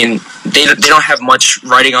 I mean, they don't have much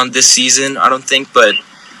riding on this season, I don't think, but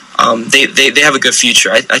they have a good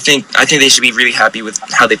future. I think they should be really happy with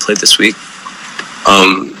how they played this week.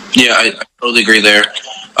 Yeah, I totally agree there.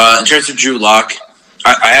 In terms of Drew Lock,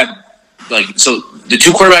 I had the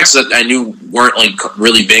two quarterbacks that I knew weren't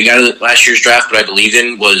really big out of last year's draft, but I believed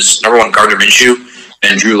in was number one Gardner Minshew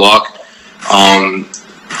and Drew Lock.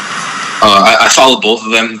 I followed both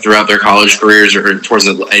of them throughout their college careers, or towards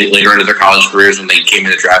the later end of their college careers when they came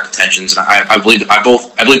into draft contentions. And I believe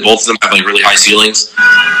both of them have really high ceilings.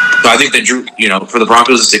 So I think that Drew, for the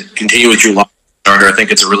Broncos to continue with Drew Lock starter, I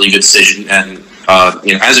think it's a really good decision. And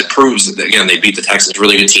as it proves, again, they beat the Texans,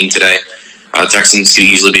 really good team today. Texans could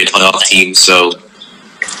easily be a playoff team. So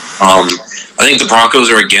I think the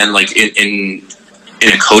Broncos are again in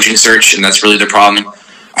a coaching search, and that's really their problem.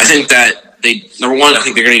 I think that number one, I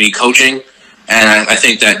think they're going to need coaching, and I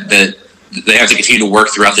think that they have to continue to work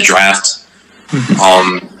throughout the draft.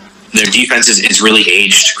 Their defense is really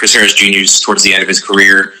aged. Chris Harris Jr. is towards the end of his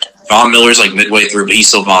career. Von Miller's midway through, but he's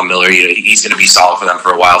still Von Miller. He's going to be solid for them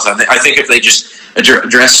for a while. So I think if they just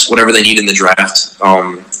address whatever they need in the draft,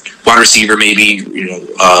 wide receiver maybe,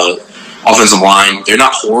 offensive line, they're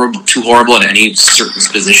not too horrible at any certain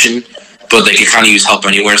position, but they can kind of use help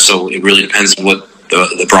anywhere. So it really depends on what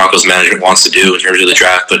the Broncos management wants to do in terms of the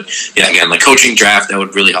draft. But yeah, again, coaching draft, that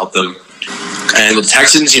would really help them. And with the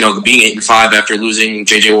Texans, being 8-5 after losing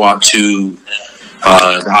J.J. Watt to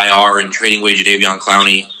the IR and trading away Jadeveon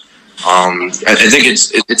Clowney, I think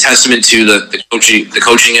it's a testament to the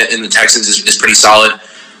coaching in the Texans is pretty solid.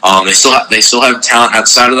 They still have talent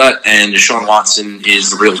outside of that, and Deshaun Watson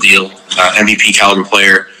is the real deal, MVP caliber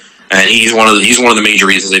player, and he's one of the major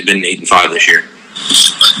reasons they've been 8-5 this year.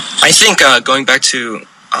 I think going back to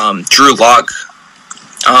Drew Lock,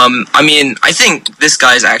 I think this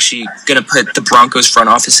guy is actually going to put the Broncos front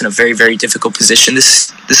office in a very, very difficult position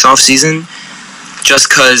this offseason, just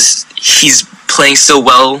because he's playing so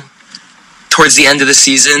well towards the end of the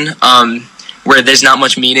season, where there's not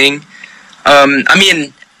much meaning.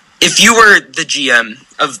 If you were the GM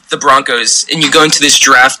of the Broncos and you go into this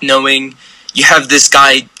draft knowing you have this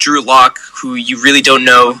guy, Drew Lock, who you really don't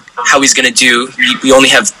know how he's going to do. He only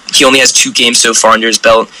has 2 games so far under his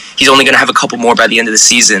belt. He's only going to have a couple more by the end of the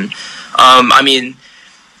season.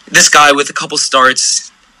 This guy with a couple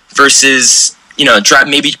starts versus, draft,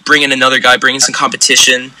 maybe bring in another guy, bring in some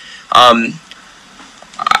competition. I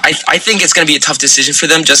think it's going to be a tough decision for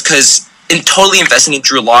them just because totally investing in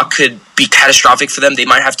Drew Lock could be catastrophic for them. They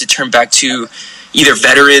might have to turn back to either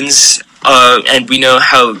veterans, and we know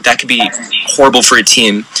how that could be horrible for a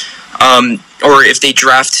team. Or if they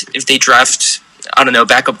draft, I don't know,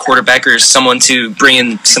 backup quarterback or someone to bring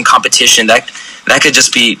in some competition, that could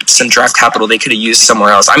just be some draft capital they could have used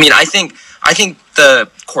somewhere else. I think the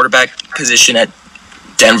quarterback position at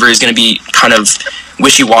Denver is going to be kind of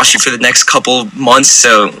wishy-washy for the next couple months,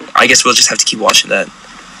 so I guess we'll just have to keep watching that.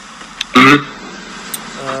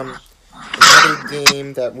 Another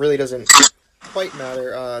game that really doesn't quite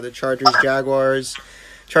matter, the Chargers-Jaguars.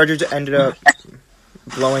 Chargers ended up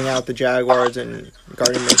blowing out the Jaguars, and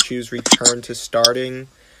Gardner Minshew's return to starting.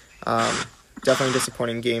 Definitely a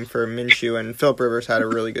disappointing game for Minshew, and Philip Rivers had a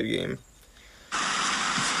really good game.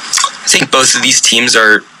 I think both of these teams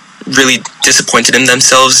are really disappointed in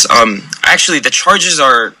themselves. Actually, the Chargers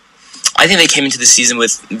are, I think they came into the season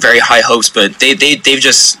with very high hopes, but they've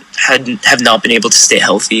just have not been able to stay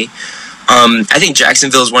healthy. I think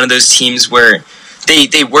Jacksonville is one of those teams where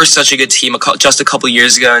they were such a good team just a couple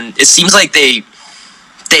years ago, and it seems like they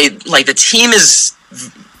like the team is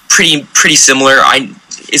pretty similar.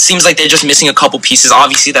 It seems like they're just missing a couple pieces.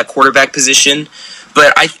 Obviously, that quarterback position,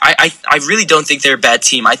 but I really don't think they're a bad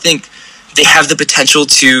team. I think they have the potential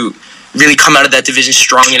to really come out of that division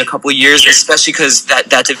strong in a couple of years, especially because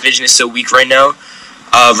that division is so weak right now,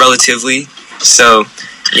 relatively. So,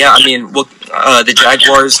 yeah, I mean, the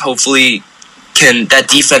Jaguars that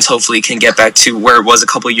defense hopefully can get back to where it was a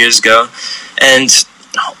couple of years ago, and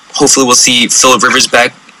hopefully we'll see Phillip Rivers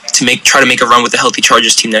back to try to make a run with the healthy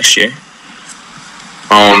Chargers team next year.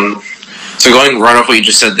 So going right off what you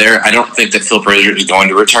just said there, I don't think that Phillip Rivers is going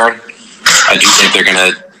to return. I do think they're going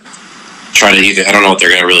to try to I don't know what they're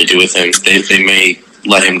going to really do with him. They may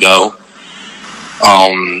let him go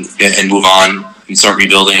and move on and start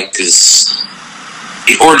rebuilding,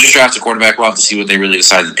 or just draft a quarterback. We'll have to see what they really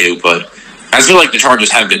decide to do. But I feel like the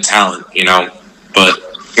Chargers have good talent, but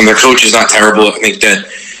their coach is not terrible. I think that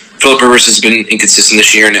Phillip Rivers has been inconsistent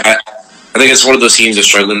this year, and I think it's one of those teams that's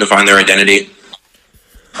struggling to find their identity.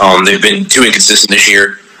 They've been too inconsistent this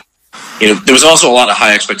year. There was also a lot of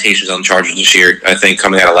high expectations on the Chargers this year, I think,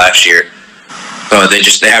 coming out of last year.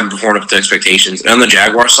 They haven't performed up to expectations. And on the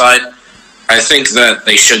Jaguar side, I think that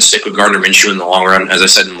they should stick with Gardner Minshew in the long run. As I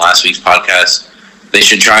said in last week's podcast, they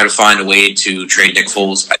should try to find a way to trade Nick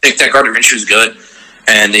Foles. I think that Gardner Minshew is good,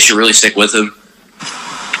 and they should really stick with him.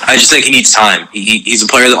 I just think he needs time. He's a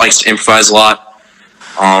player that likes to improvise a lot.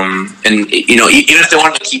 And even if they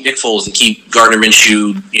wanted to keep Nick Foles and keep Gardner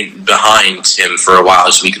Minshew behind him for a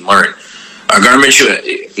while so we can learn, Gardner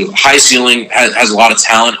Minshew, high ceiling, has a lot of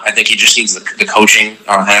talent. I think he just needs the coaching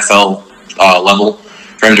on NFL level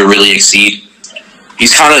for him to really exceed.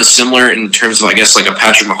 He's kind of similar in terms of, I guess, like a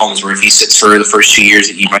Patrick Mahomes, where if he sits for the first 2 years,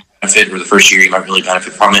 he might benefit, or the first year he might really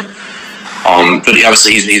benefit from it. But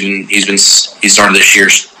obviously he started this year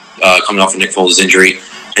coming off of Nick Foles' injury,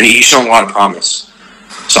 and he's shown a lot of promise.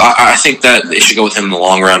 So I think that they should go with him in the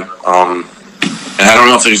long run. And I don't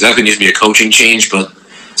know if there exactly needs to be a coaching change, but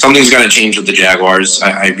something's got to change with the Jaguars.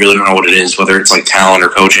 I really don't know what it is, whether it's like talent or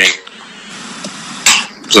coaching.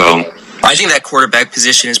 So I think that quarterback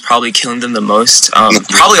position is probably killing them the most.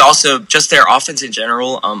 Probably also just their offense in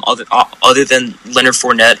general. Other than Leonard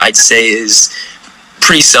Fournette, I'd say is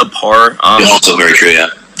pretty subpar. Also very true, yeah.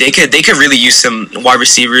 They could really use some wide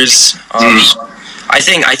receivers. I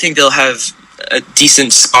think they'll have a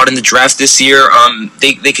decent spot in the draft this year.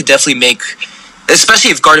 They could definitely make,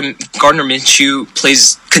 especially if Gardner Minshew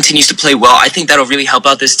continues to play well. I think that'll really help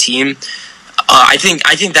out this team. I think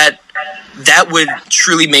that would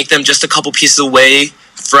truly make them just a couple pieces away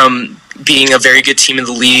from being a very good team in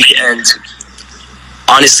the league, and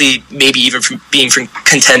honestly, maybe even from being from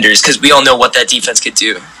contenders, because we all know what that defense could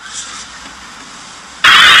do.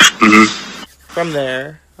 Mm-hmm. From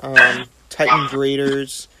there, Titans,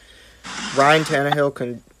 Raiders. Ryan Tannehill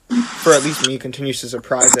for at least me, continues to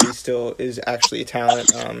surprise that he still is actually a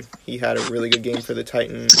talent. He had a really good game for the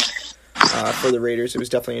Titans. For the Raiders, it was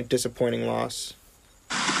definitely a disappointing loss.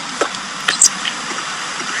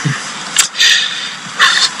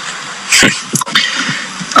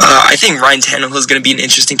 I think Ryan Tannehill is going to be an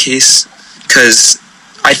interesting case because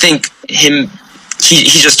I think he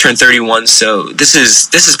just turned 31, so this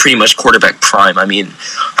is pretty much quarterback prime. I mean,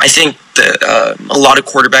 I think that a lot of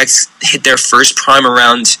quarterbacks hit their first prime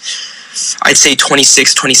around, I'd say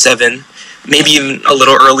 26, 27, maybe even a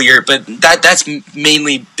little earlier, but that's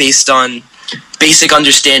mainly based on basic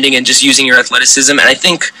understanding and just using your athleticism. And I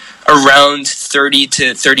think around 30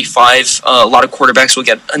 to 35, a lot of quarterbacks will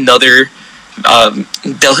get another.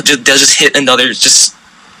 They'll just hit another just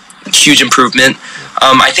huge improvement.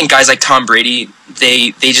 I think guys like Tom Brady,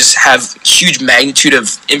 they just have huge magnitude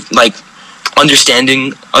of like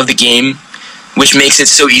understanding of the game, which makes it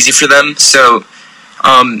so easy for them. So,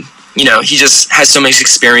 he just has so much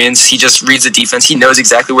experience. He just reads the defense. He knows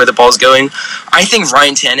exactly where the ball's going. I think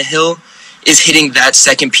Ryan Tannehill is hitting that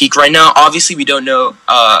second peak right now. Obviously, we don't know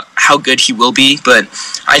how good he will be, but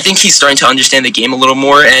I think he's starting to understand the game a little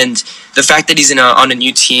more. And the fact that he's on a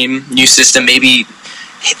new team, new system, maybe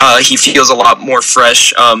he feels a lot more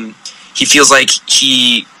fresh. He feels like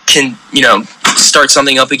he can, start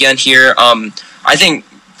something up again here. I think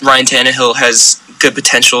Ryan Tannehill has good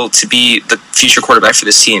potential to be the future quarterback for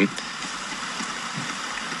this team.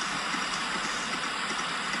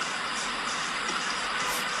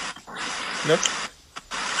 Nope.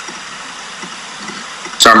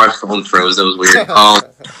 Sorry, my phone froze. That was weird.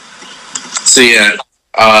 So yeah,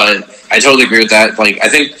 I totally agree with that. Like, I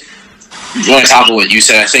think on top of what you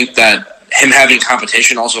said, I think that him having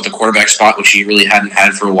competition also at the quarterback spot, which he really hadn't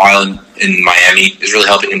had for a while in Miami, is really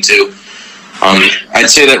helping him too. I'd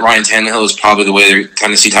say that Ryan Tannehill is probably the way the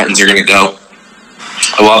Tennessee Titans are going to go.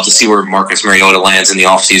 I will have to see where Marcus Mariota lands in the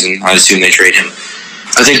offseason. I assume they trade him.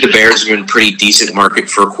 I think the Bears have been a pretty decent market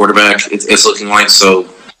for a quarterback, it's looking like. So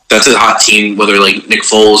that's a hot team, whether like Nick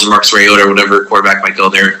Foles or Marcus Mariota or whatever quarterback might go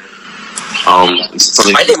there.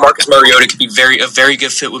 I think Marcus Mariota could be a very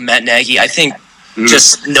good fit with Matt Nagy. I think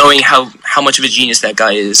just knowing how much of a genius that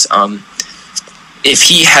guy is, if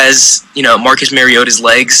he has Marcus Mariota's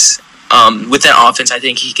legs with that offense, I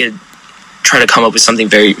think he could try to come up with something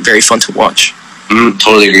very, very fun to watch.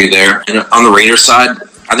 Totally agree there. And on the Raiders side,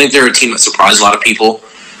 I think they're a team that surprised a lot of people.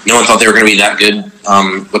 No one thought they were going to be that good.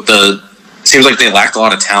 It seems like they lacked a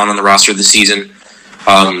lot of talent on the roster this season.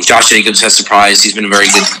 Josh Jacobs has surprised. He's been a very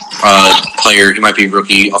good player. He might be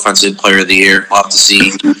Rookie Offensive Player of the Year. We'll have to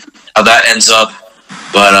see how that ends up.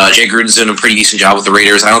 But Jay Gruden's doing a pretty decent job with the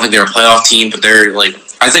Raiders. I don't think they're a playoff team, but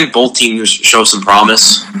I think both teams show some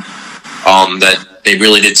promise that they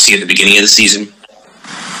really did see at the beginning of the season.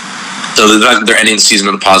 So the fact that they're ending the season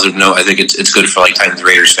on a positive note, I think it's good for Titans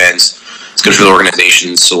Raiders fans. It's good for the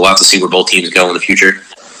organizations. So we'll have to see where both teams go in the future.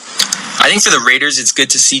 I think for the Raiders, it's good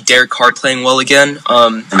to see Derek Carr playing well again.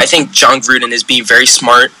 I think John Gruden is being very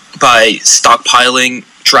smart by stockpiling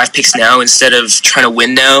draft picks now instead of trying to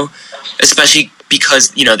win now, especially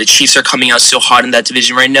because the Chiefs are coming out so hot in that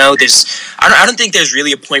division right now. I don't think there's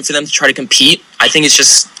really a point for them to try to compete. I think it's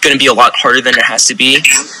just going to be a lot harder than it has to be.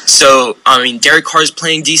 So Derek Carr is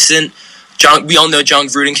playing decent. We all know John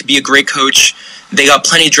Gruden can be a great coach. They got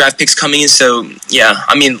plenty of draft picks coming in, so yeah.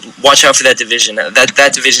 Watch out for that division.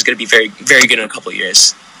 That division is going to be very, very good in a couple of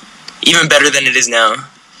years, even better than it is now.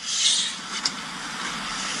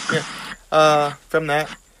 Yeah. From that,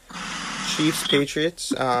 Chiefs Patriots,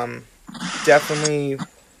 definitely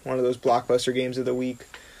one of those blockbuster games of the week.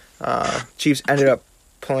 Chiefs ended up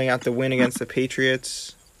pulling out the win against the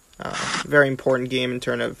Patriots. Very important game in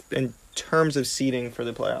terms of seeding for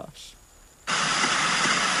the playoffs.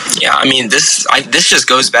 Yeah, this just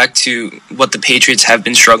goes back to what the Patriots have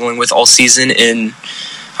been struggling with all season in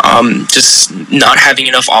just not having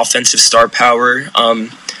enough offensive star power.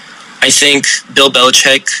 I think Bill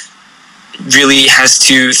Belichick really has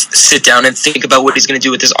to sit down and think about what he's going to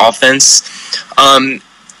do with his offense,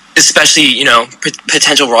 especially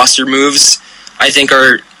potential roster moves. I think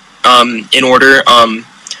are in order.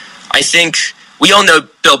 I think we all know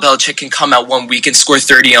Bill Belichick can come out 1 week and score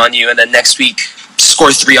 30 on you, and then next week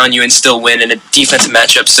score 3 on you and still win in a defensive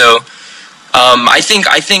matchup. So I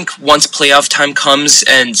think once playoff time comes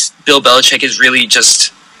and Bill Belichick is really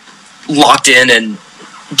just locked in and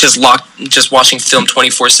just watching film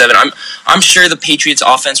 24/7, I'm sure the Patriots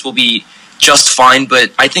offense will be just fine,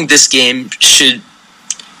 but I think this game should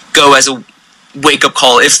go as a wake-up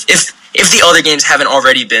call if the other games haven't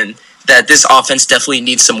already been, that this offense definitely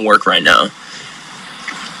needs some work right now.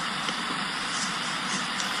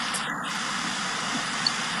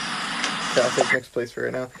 Okay, I'll take next place for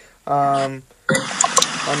right now.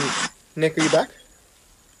 Nick, are you back?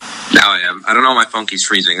 Now I am. I don't know, my phone keeps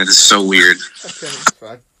freezing. That is so weird. Okay, that's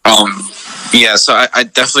fine. Yeah, so I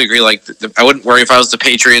definitely agree. I wouldn't worry if I was the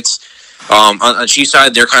Patriots. On the Chiefs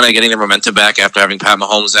side, they're kind of getting their momentum back after having Pat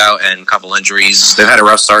Mahomes out and a couple injuries. They've had a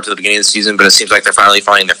rough start to the beginning of the season, but it seems like they're finally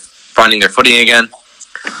finding their footing again.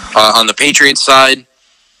 On the Patriots side,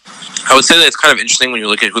 I would say that it's kind of interesting when you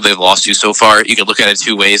look at who they've lost to so far. You can look at it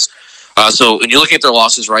two ways. So when you're looking at their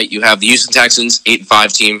losses, right, you have the Houston Texans,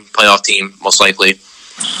 8-5 team, playoff team, most likely.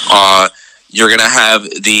 You're going to have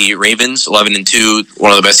the Ravens, 11-2,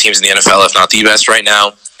 one of the best teams in the NFL, if not the best right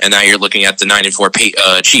now. And now you're looking at the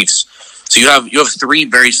 9-4 Chiefs. So you have 3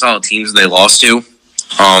 very solid teams that they lost to.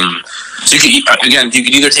 So you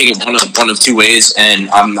could either take it one of two ways, and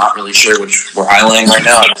I'm not really sure where I land right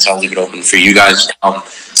now. I guess I'll leave it open for you guys.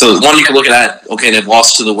 So one, you can look at, okay, they've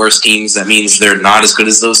lost to the worst teams. That means they're not as good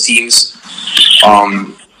as those teams.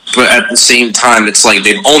 But at the same time, it's like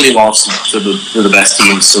they've only lost to the best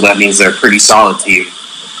teams, so that means they're a pretty solid team.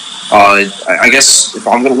 I guess if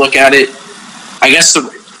I'm going to look at it,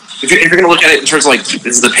 if you're going to look at it in terms of this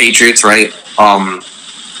is the Patriots, right?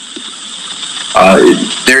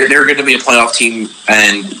 They're going to be a playoff team,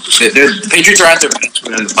 and the Patriots are at their best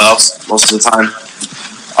in the playoffs most of the time.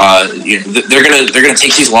 They're gonna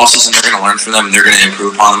take these losses and they're gonna learn from them, and they're gonna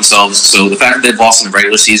improve upon themselves. So the fact that they've lost in the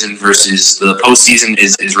regular season versus the postseason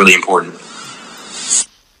is really important.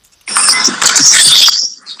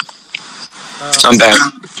 I'm back.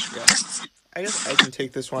 Yeah. I guess I can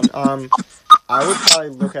take this one. I would probably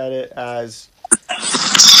look at it as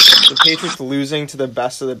the Patriots losing to the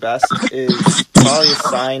best of the best is probably a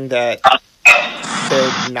sign that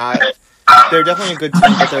they're definitely a good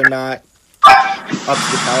team, but they're not up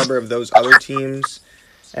to the caliber of those other teams.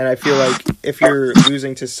 And I feel like if you're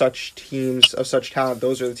losing to such teams of such talent,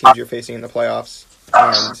 those are the teams you're facing in the playoffs.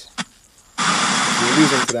 And if you're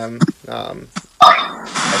losing to them,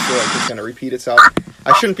 I feel like it's going to repeat itself.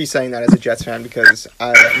 I shouldn't be saying that as a Jets fan because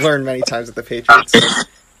I've learned many times that the Patriots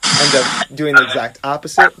end up doing the exact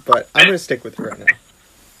opposite, but I'm going to stick with it right now.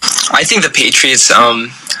 I think the Patriots,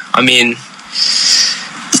 I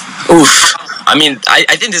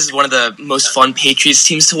think this is one of the most fun Patriots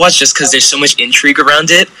teams to watch just because there's so much intrigue around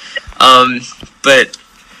it. But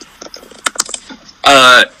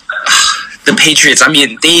the Patriots,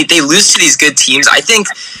 they lose to these good teams. I think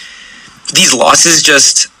these losses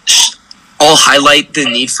just all highlight the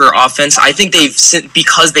need for offense. I think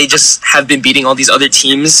because they just have been beating all these other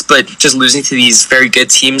teams, but just losing to these very good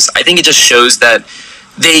teams, I think it just shows that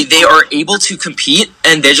they are able to compete,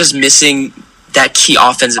 and they're just missing that key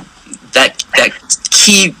offense, that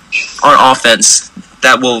key on offense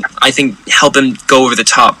that will, I think, help them go over the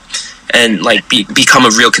top and become a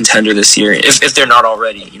real contender this year if they're not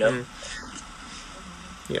already, you know.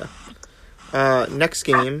 Yeah. Next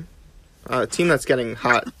game, a team that's getting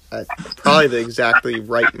hot at probably the exactly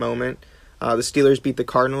right moment. The Steelers beat the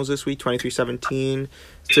Cardinals this week, 23-17.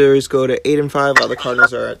 Steelers go to 8-5, while the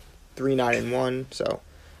Cardinals are at 3-9-1. So,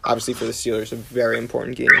 obviously for the Steelers, a very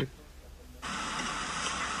important game.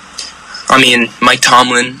 Mike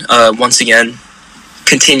Tomlin, once again,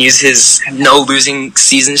 continues his no-losing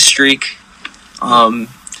season streak. The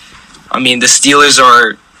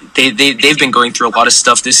Steelers they've been going through a lot of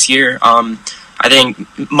stuff this year. I think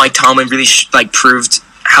Mike Tomlin really proved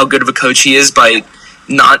how good of a coach he is by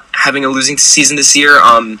not having a losing season this year.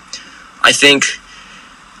 I think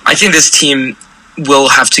this team will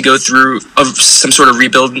have to go through some sort of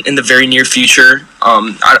rebuild in the very near future.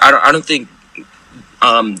 I don't think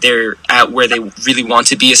they're at where they really want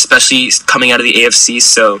to be, especially coming out of the AFC.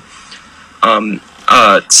 So,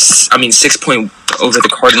 6 point over the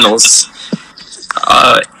Cardinals.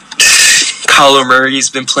 Kyler Murray's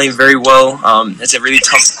been playing very well. It's a really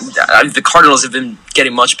tough. The Cardinals have been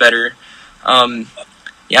getting much better.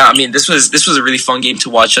 This was a really fun game to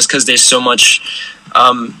watch just because there's so much.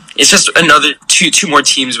 It's just another two more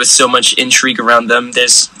teams with so much intrigue around them.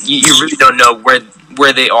 You really don't know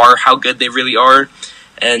where they are, how good they really are,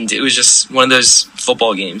 and it was just one of those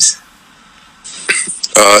football games.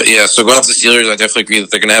 So going off the Steelers, I definitely agree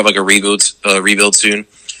that they're going to have a rebuild soon.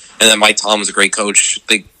 And then Mike Tomlin's a great coach.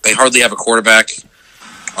 They hardly have a quarterback.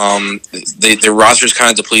 Their roster's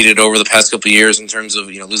kind of depleted over the past couple of years in terms of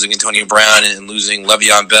losing Antonio Brown and losing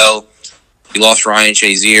Le'Veon Bell. We lost Ryan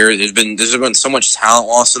Shazier. There's been so much talent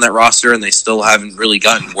lost in that roster, and they still haven't really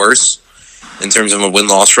gotten worse in terms of a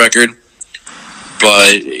win-loss record.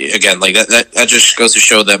 But again, that just goes to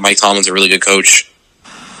show that Mike Tomlin's a really good coach.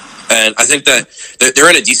 And I think that they're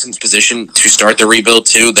in a decent position to start their rebuild,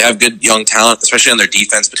 too. They have good young talent, especially on their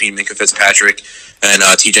defense between Minkah Fitzpatrick and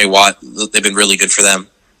T.J. Watt. They've been really good for them.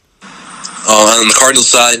 On the Cardinals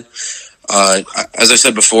side, as I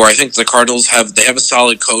said before, I think the Cardinals have a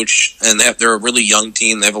solid coach, and they're a really young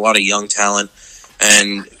team. They have a lot of young talent.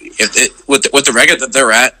 And with the record that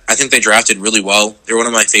they're at, I think they drafted really well. They're one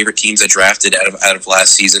of my favorite teams that drafted out of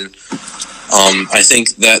last season. I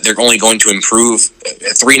think that they're only going to improve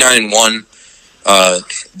at 3-9-1.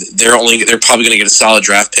 They're probably going to get a solid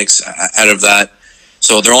draft picks out of that,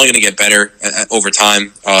 so they're only going to get better over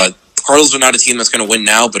time. Cardinals are not a team that's going to win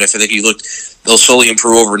now, but I think you look, they'll slowly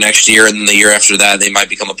improve over next year, and then the year after that, they might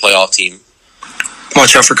become a playoff team.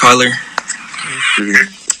 Watch out for Kyler.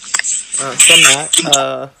 From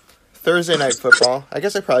that, Thursday Night Football. I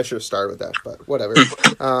guess I probably should have started with that, but whatever.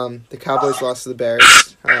 The Cowboys lost to the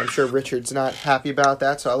Bears. I'm sure Richard's not happy about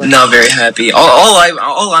that, so I'll let not very happy.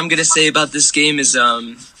 All I'm gonna say about this game is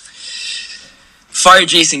fire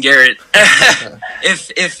Jason Garrett.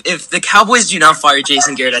 If the Cowboys do not fire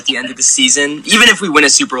Jason Garrett at the end of the season, even if we win a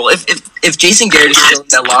Super Bowl, if Jason Garrett is still in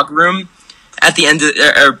that locker room at the end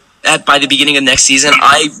of, by the beginning of next season,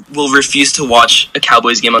 I will refuse to watch a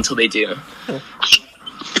Cowboys game until they do.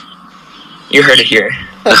 You heard it here.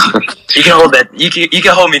 You can hold that. You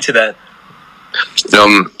can hold me to that.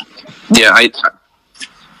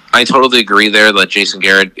 I totally agree there that Jason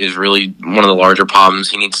Garrett is really one of the larger problems.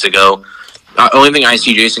 He needs to go. The only thing I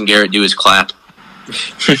see Jason Garrett do is clap.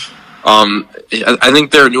 I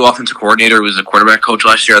think their new offensive coordinator was a quarterback coach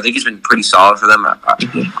last year. I think he's been pretty solid for them.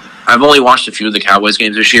 I've only watched a few of the Cowboys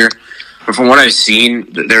games this year, but from what I've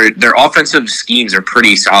seen, their offensive schemes are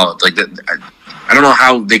pretty solid. I don't know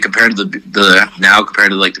how they compared to the now compared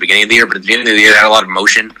to like the beginning of the year, but at the beginning of the year they had a lot of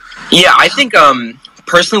motion. Yeah, I think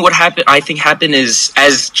personally what happened is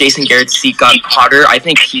as Jason Garrett's seat got hotter, I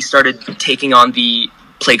think he started taking on the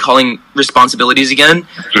play calling responsibilities again.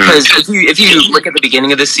 Because if you look at the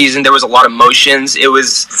beginning of the season, there was a lot of motions. It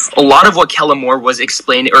was a lot of what Kellen Moore was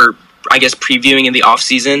explaining, or I guess previewing in the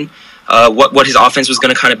offseason, what his offense was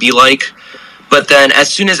going to kind of be like. But then as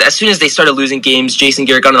soon as they started losing games, Jason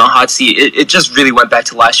Garrett got on the hot seat. It just really went back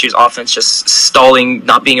to last year's offense, just stalling,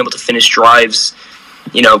 not being able to finish drives,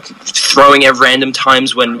 throwing at random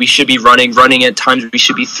times when we should be running at times we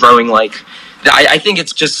should be throwing. Like, I think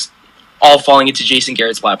it's just all falling into Jason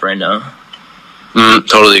Garrett's lap right now.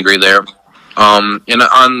 Totally agree there. And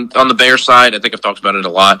on the Bears side, I think I've talked about it a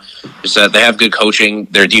lot, is that they have good coaching.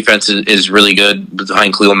 Their defense is really good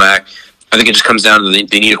behind Khalil Mack. I think it just comes down to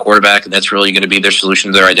they need a quarterback, and that's really going to be their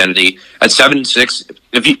solution to their identity. At 7-6,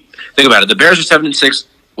 if you think about it, the Bears are 7-6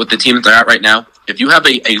 with the team that they're at right now. If you have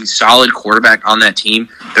a solid quarterback on that team,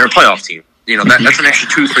 they're a playoff team. That's an extra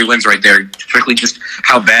 2-3 wins right there. Strictly just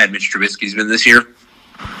how bad Mitch Trubisky's been this year.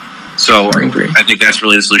 So I think that's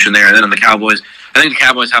really the solution there. And then on the Cowboys, I think the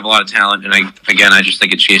Cowboys have a lot of talent, and I just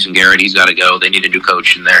think it's Jason Garrett. He's got to go. They need a new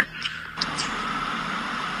coach in there.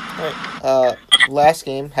 All right. Last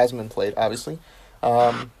game hasn't been played, obviously.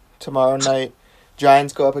 Tomorrow night,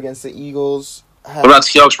 Giants go up against the Eagles. What about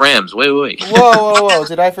Seahawks Rams? Wait. Whoa.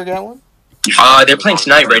 Did I forget one? They're playing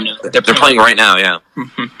tonight right now. They're playing right now, yeah.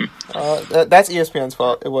 That's ESPN's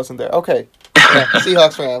fault. It wasn't there. Okay. Yeah,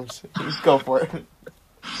 Seahawks Rams. Go for it.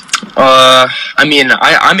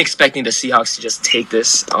 I'm expecting the Seahawks to just take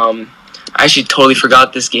this. I actually totally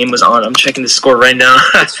forgot this game was on. I'm checking the score right now.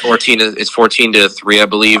 It's 14-3, I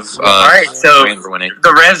believe. All right, so Rams are winning.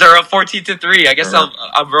 The Rams are up 14-3. I guess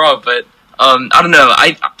I'm wrong, but I don't know.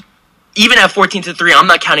 Even at 14-3, I'm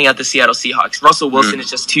not counting out the Seattle Seahawks. Russell Wilson is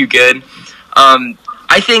just too good.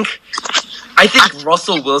 I think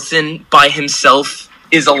Russell Wilson by himself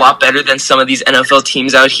is a lot better than some of these NFL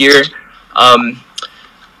teams out here. Don't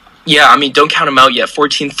count him out yet.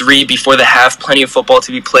 14-3 before the half, plenty of football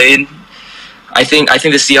to be played. I think the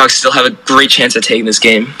Seahawks still have a great chance at taking this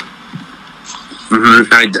game.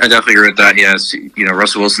 I definitely agree with that. Yes,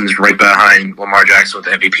 Russell Wilson's right behind Lamar Jackson with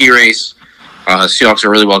the MVP race. Seahawks are a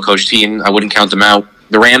really well coached team. I wouldn't count them out.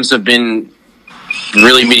 The Rams have been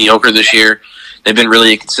really mediocre this year. They've been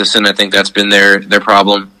really inconsistent. I think that's been their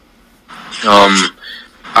problem.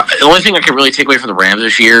 The only thing I can really take away from the Rams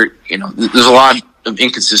this year, there's a lot of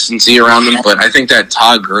inconsistency around them, but I think that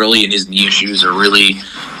Todd Gurley and his knee issues are really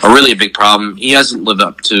a big problem. He hasn't lived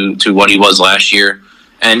up to what he was last year,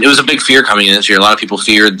 and it was a big fear coming in this year. A lot of people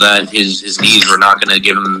feared that his knees were not going to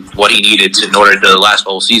give him what he needed in order to last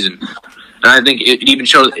the whole season. And I think it even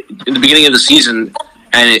showed in the beginning of the season,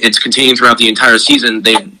 and it's continuing throughout the entire season.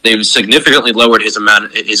 They've significantly lowered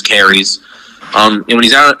his carries. And when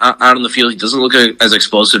he's out on the field, he doesn't look as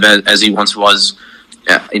explosive as he once was.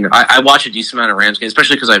 I watch a decent amount of Rams games,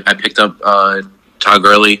 especially because I picked up Todd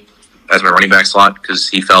Gurley as my running back slot because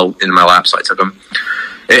he fell in my lap, so I took him.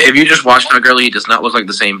 If you just watch Todd Gurley, he does not look like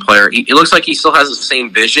the same player. He looks like he still has the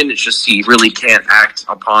same vision. It's just he really can't act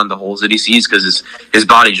upon the holes that he sees because his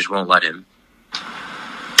body just won't let him.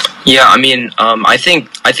 Yeah, I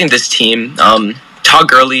think this team, Todd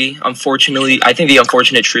Gurley, unfortunately, I think the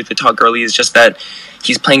unfortunate truth with Todd Gurley is just that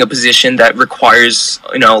he's playing a position that requires,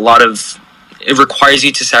 it requires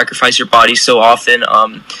you to sacrifice your body so often.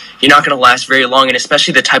 You're not going to last very long, and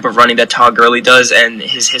especially the type of running that Todd Gurley does and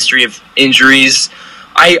his history of injuries.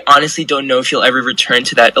 I honestly don't know if he'll ever return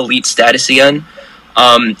to that elite status again.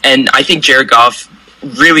 And I think Jared Goff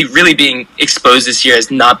really, really being exposed this year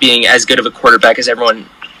as not being as good of a quarterback as everyone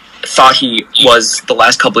thought he was the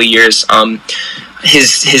last couple of years.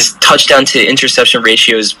 His touchdown to interception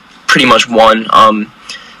ratio is pretty much 1 on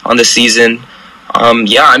the season.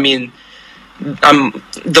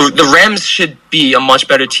 The Rams should be a much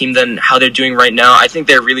better team than how they're doing right now. I think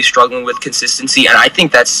they're really struggling with consistency, and I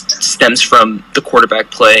think that stems from the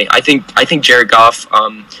quarterback play. I think Jared Goff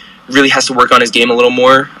really has to work on his game a little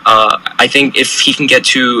more. I think if he can get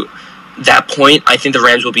to that point, I think the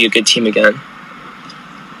Rams will be a good team again.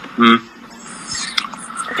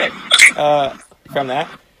 Okay. From that,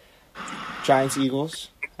 Giants Eagles.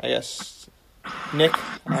 I guess Nick,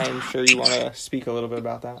 I'm sure you want to speak a little bit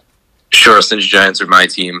about that. Sure, since Giants are my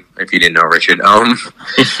team, if you didn't know, Richard.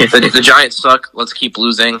 The Giants suck. Let's keep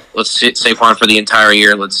losing. Let's sit Saquon for the entire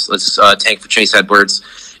year. Let's tank for Chase Edwards.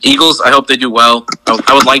 Eagles, I hope they do well.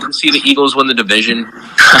 I would like to see the Eagles win the division,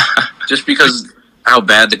 just because how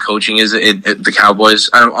bad the coaching is at the Cowboys.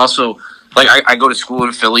 like I go to school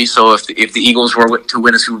in Philly, so if the Eagles were to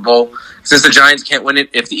win a Super Bowl, since the Giants can't win it,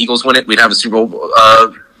 if the Eagles win it, we'd have a Super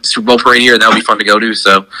Bowl parade here, and that would be fun to go to.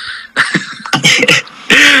 So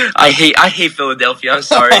I hate Philadelphia. I'm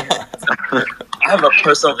sorry. I have a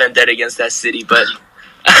personal vendetta against that city, but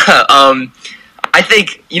I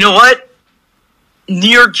think, you know what? New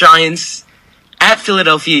York Giants at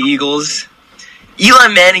Philadelphia Eagles. Eli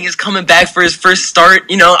Manning is coming back for his first start.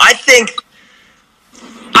 You know, I think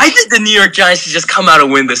the New York Giants should just come out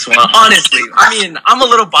and win this one. Honestly, I mean, I'm a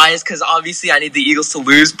little biased because obviously I need the Eagles to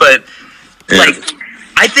lose, but like,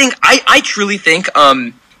 I truly think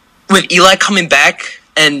with Eli coming back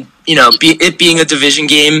and you know it being a division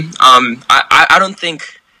game, I don't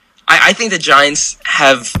think I think the Giants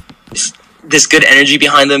have this good energy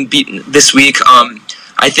behind them this week.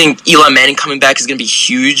 I think Eli Manning coming back is going to be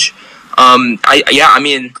huge. I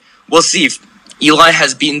mean, we'll see. If Eli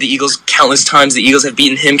has beaten the Eagles countless times, the Eagles have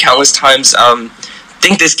beaten him countless times. I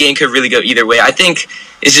think this game could really go either way. I think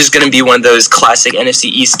it's just going to be one of those classic NFC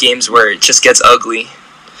East games where it just gets ugly.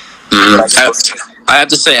 I have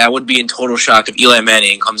to say, I would be in total shock if Eli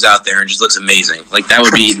Manning comes out there and just looks amazing. Like, that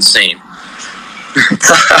would be insane.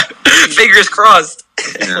 Fingers crossed.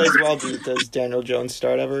 Yeah. Well, does Daniel Jones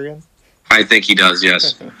start ever again? I think he does,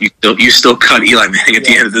 yes. You still cut Eli Manning at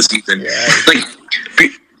the end of the season. Yeah. Like,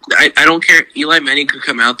 I don't care. Eli Manning could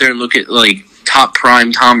come out there and look at, like, top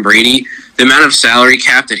prime Tom Brady. The amount of salary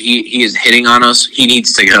cap that he is hitting on us, he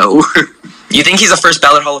needs to go. You think he's a first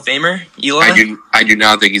ballot Hall of Famer, Eli? I do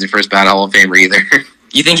not think he's a first ballot Hall of Famer either.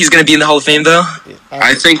 You think he's going to be in the Hall of Fame, though? Yeah,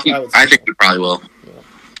 I think he probably will.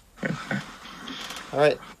 Yeah. All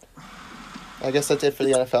right. I guess that's it for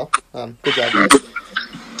the NFL. Good job, guys.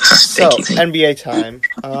 So, NBA time.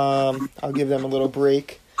 I'll give them a little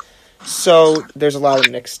break. So, there's a lot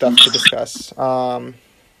of Knicks stuff to discuss. A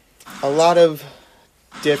lot of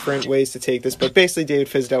different ways to take this, but basically David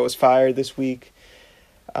Fizdale was fired this week.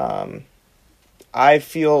 I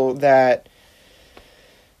feel that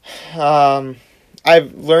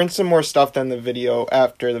I've learned some more stuff than the video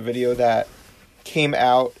after the video that came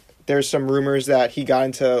out. There's some rumors that he got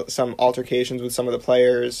into some altercations with some of the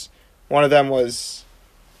players. One of them was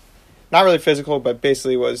not really physical, but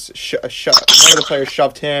basically was one of the players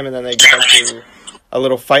shoved him, and then they got into a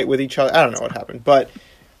little fight with each other. I don't know what happened, but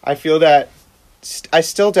I feel that I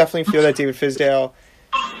still definitely feel that David Fizdale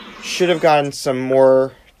should have gotten some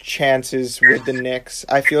more chances with the Knicks.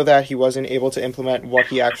 I feel that he wasn't able to implement what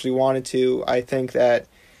he actually wanted to. I think that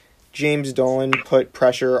James Dolan put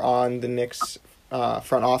pressure on the Knicks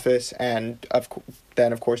front office and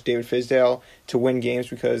then, of course, David Fizdale to win games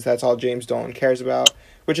because that's all James Dolan cares about,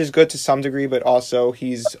 which is good to some degree, but also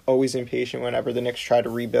he's always impatient whenever the Knicks try to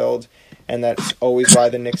rebuild, and that's always why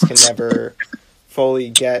the Knicks can never fully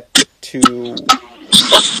get to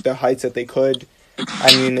the heights that they could.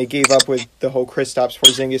 I mean, they gave up with the whole Kristaps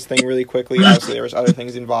Porzingis thing really quickly. Obviously, there was other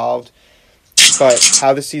things involved. But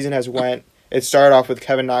how the season has went, it started off with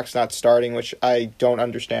Kevin Knox not starting, which I don't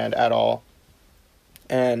understand at all.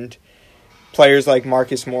 And players like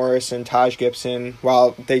Marcus Morris and Taj Gibson,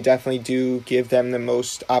 while they definitely do give them the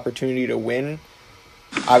most opportunity to win,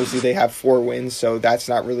 obviously they have 4 wins, so that's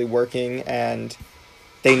not really working. And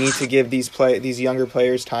they need to give these younger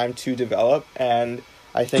players time to develop. And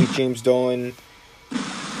I think James Dolan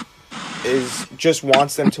just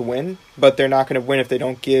wants them to win, but they're not going to win if they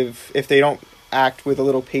don't act with a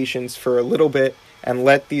little patience for a little bit and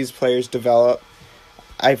let these players develop.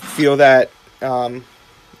 I feel that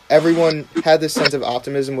everyone had this sense of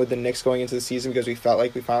optimism with the Knicks going into the season because we felt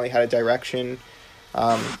like we finally had a direction.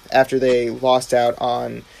 After they lost out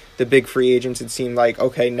on the big free agents, it seemed like,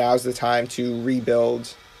 okay, now's the time to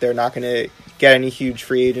rebuild. They're not going to get any huge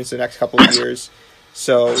free agents the next couple of years.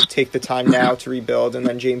 So take the time now to rebuild. And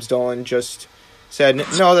then James Dolan just said,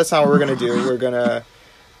 no, that's not what we're going to do. We're going to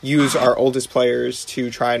use our oldest players to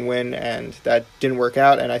try and win. And that didn't work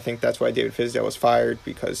out. And I think that's why David Fizdale was fired,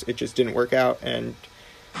 because it just didn't work out. And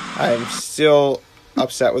I'm still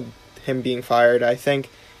upset with him being fired. I think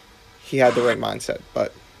he had the right mindset.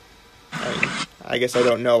 But I guess I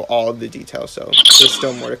don't know all of the details. So there's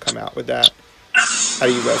still more to come out with that. How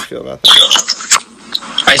do you guys feel about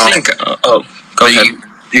that? I think... Go ahead.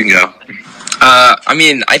 You can go. I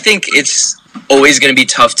mean, I think it's always going to be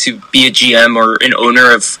tough to be a GM or an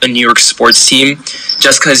owner of a New York sports team,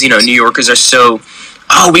 just because, New Yorkers are so,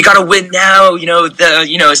 we got to win now,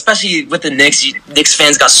 especially with the Knicks. Knicks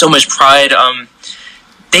fans got so much pride.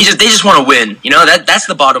 They just want to win, that's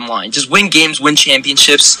the bottom line. Just win games, win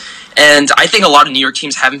championships, and I think a lot of New York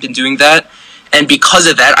teams haven't been doing that. And because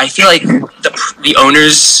of that, I feel like the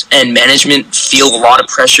owners and management feel a lot of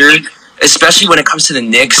pressure, especially when it comes to the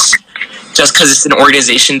Knicks, just because it's an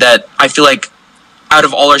organization that I feel like out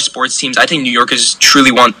of all our sports teams, I think New Yorkers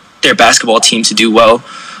truly want their basketball team to do well.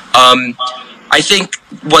 I think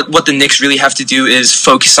what the Knicks really have to do is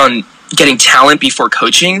focus on getting talent before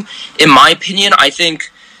coaching. In my opinion, I think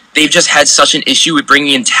they've just had such an issue with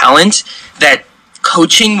bringing in talent that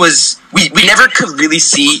coaching was... We never could really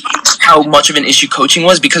see how much of an issue coaching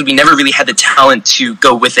was because we never really had the talent to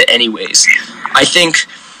go with it anyways. I think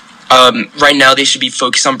right now they should be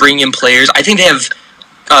focused on bringing in players. I think they have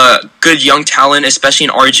good young talent, especially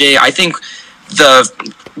in RJ. I think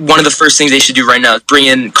one of the first things they should do right now is bring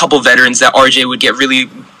in a couple veterans that RJ would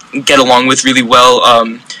get along with really well.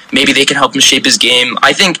 Maybe they can help him shape his game.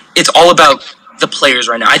 I think it's all about the players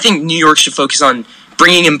right now. I think New York should focus on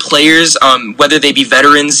bringing in players, whether they be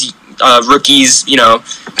veterans, rookies,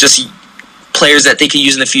 just players that they can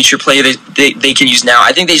use in the future, players they can use now.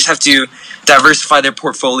 I think they just have to diversify their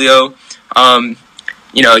portfolio.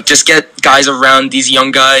 Just get guys around these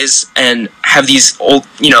young guys and have these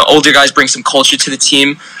older guys bring some culture to the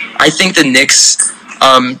team. I think the Knicks,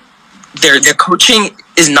 their coaching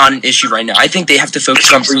is not an issue right now. I think they have to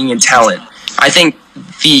focus on bringing in talent. I think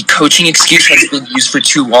the coaching excuse has been used for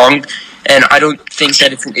too long, and I don't think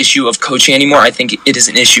that it's an issue of coaching anymore. I think it is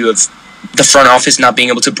an issue of the front office not being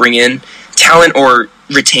able to bring in talent or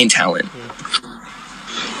retain talent.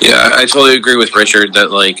 Yeah, I totally agree with Richard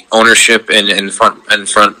that like ownership and front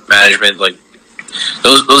management, like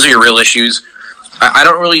those are your real issues. I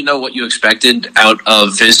don't really know what you expected out of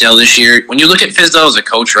Fizdale this year. When you look at Fizdale as a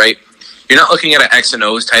coach, right, you're not looking at an X and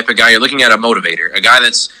O's type of guy. You're looking at a motivator, a guy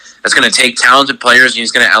that's going to take talented players and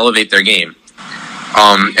he's going to elevate their game.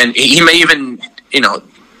 And he may even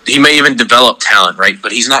develop talent, right?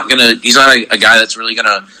 But he's not a guy that's really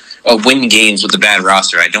gonna win games with a bad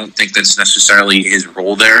roster. I don't think that's necessarily his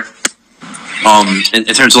role there. In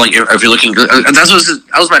terms of like, if you're looking, that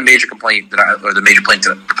was my major complaint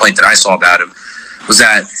that I saw about him, was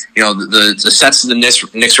that the sets the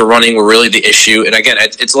Knicks were running were really the issue. And again,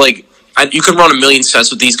 it's like you could run a million sets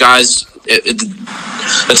with these guys.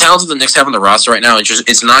 The talent that the Knicks have on the roster right now,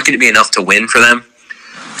 it's not going to be enough to win for them.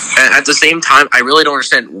 And at the same time, I really don't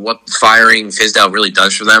understand what firing Fizdale really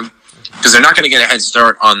does for them, because they're not going to get a head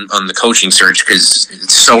start on the coaching search because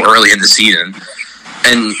it's so early in the season.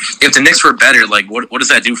 And if the Knicks were better, like what does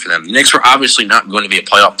that do for them? The Knicks were obviously not going to be a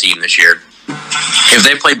playoff team this year. If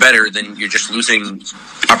they play better, then you're just losing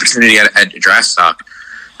opportunity at draft stock.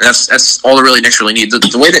 And that's all the really Knicks really need.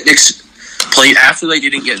 The way that Knicks played after they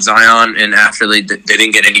didn't get Zion and after they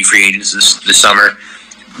didn't get any free agents this summer,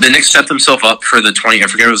 the Knicks set themselves up for I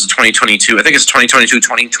forget it was the 2022. I think it's 2022,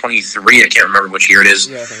 2023. I can't remember which year it is.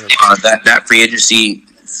 Yeah, that free agency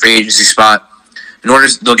spot. In order,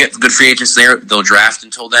 they'll get good free agents there. They'll draft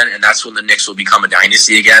until then, and that's when the Knicks will become a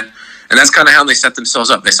dynasty again. And that's kind of how they set themselves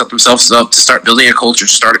up. They set themselves up to start building a culture,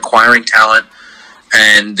 to start acquiring talent,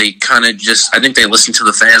 and they kind of I think they listened to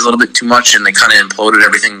the fans a little bit too much, and they kind of imploded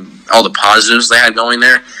everything, all the positives they had going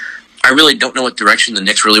there. I really don't know what direction the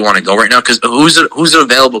Knicks really want to go right now, because who's an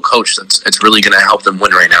available coach that's really going to help them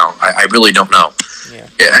win right now? I really don't know. Yeah.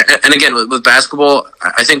 And again, with basketball,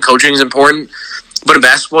 I think coaching is important. But in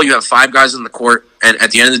basketball, you have 5 guys on the court, and at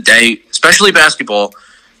the end of the day, especially basketball,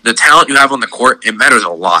 the talent you have on the court, it matters a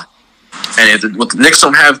lot. And if the Knicks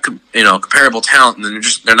don't have comparable talent, then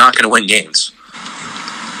they're not going to win games.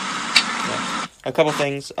 Yeah. A couple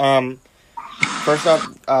things. First off,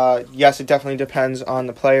 yes, it definitely depends on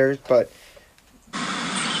the players, but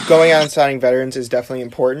going out and signing veterans is definitely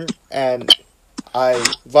important, and I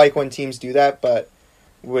like when teams do that, but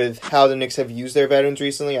with how the Knicks have used their veterans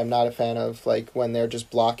recently, I'm not a fan of when they're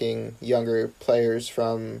just blocking younger players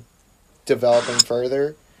from developing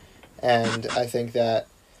further, and I think that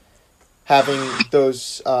having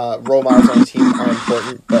those role models on the team are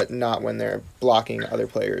important, but not when they're blocking other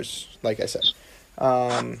players, like I said.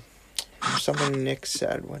 Something Nick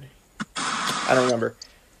said. I don't remember.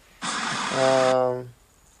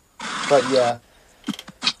 But yeah,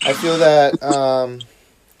 I feel that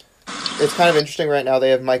it's kind of interesting right now.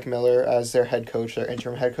 They have Mike Miller as their head coach, their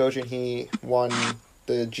interim head coach, and he won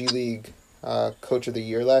the G League Coach of the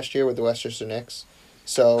Year last year with the Westchester Knicks.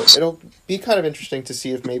 So it'll be kind of interesting to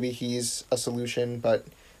see if maybe he's a solution, but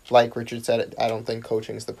like Richard said, I don't think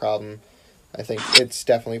coaching's the problem. I think it's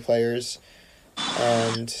definitely players.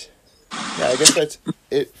 And yeah, I guess that's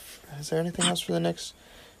it. Is there anything else for the Knicks?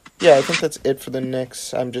 Yeah, I think that's it for the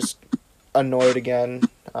Knicks. I'm just annoyed again,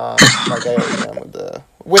 like I always am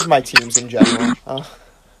with my teams in general.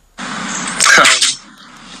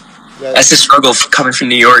 That's the struggle coming from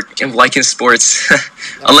New York and liking sports.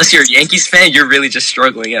 Unless you're a Yankees fan, you're really just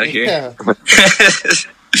struggling out here. Yeah.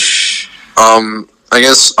 I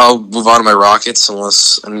guess I'll move on to my Rockets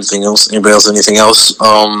unless anybody else, anything else.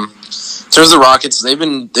 In terms of the Rockets, they've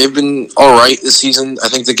been all right this season. I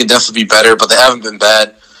think they could definitely be better, but they haven't been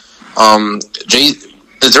bad.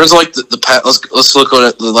 In terms of like let's look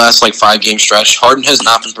at the last like 5-game stretch. Harden has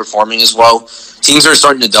not been performing as well. Teams are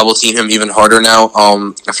starting to double team him even harder now.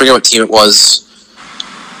 I forget what team it was.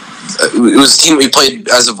 It was a team we played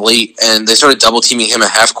as of late, and they started double teaming him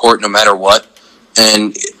at half court no matter what.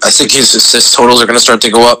 And I think his assist totals are going to start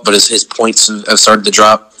to go up, but his points have started to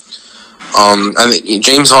drop. I mean,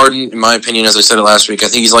 James Harden, in my opinion, as I said it last week, I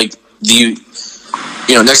think he's like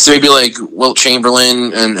next to maybe like Wilt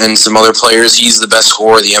Chamberlain and some other players, he's the best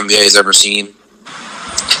scorer the NBA has ever seen.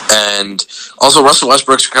 And also Russell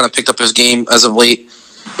Westbrook's kind of picked up his game as of late,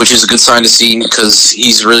 which is a good sign to see because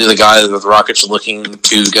he's really the guy that the Rockets are looking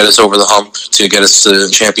to get us over the hump, to get us to the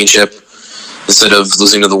championship instead of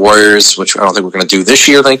losing to the Warriors, which I don't think we're going to do this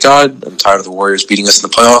year, thank God. I'm tired of the Warriors beating us in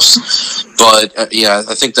the playoffs. But, I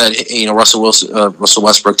think that Russell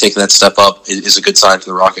Westbrook taking that step up is a good sign for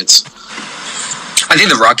the Rockets. I think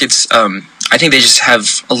the Rockets, I think they just have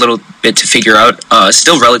a little bit to figure out.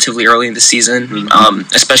 Still relatively early in the season,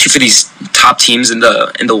 especially for these top teams in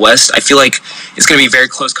the West. I feel like it's going to be very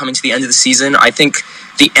close coming to the end of the season. I think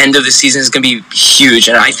the end of the season is going to be huge,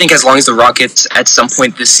 and I think as long as the Rockets at some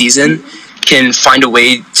point this season can find a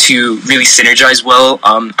way to really synergize well,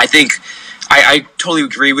 I think I totally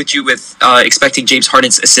agree with you with expecting James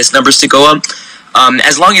Harden's assist numbers to go up.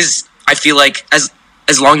 As long as I feel like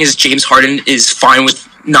as long as James Harden is fine with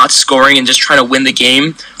not scoring and just trying to win the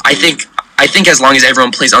game, I think as long as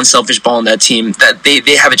everyone plays unselfish ball on that team, that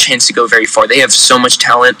they have a chance to go very far. They have so much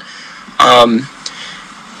talent.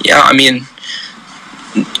 I mean,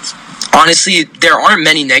 honestly, there aren't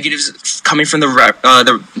many negatives coming from the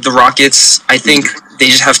Rockets. I think they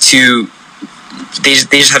just have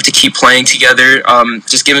to keep playing together.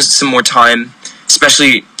 Just give us some more time,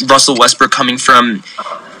 especially Russell Westbrook coming from,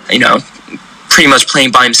 pretty much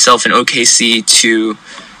playing by himself in OKC to,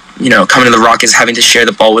 coming to the Rockets, having to share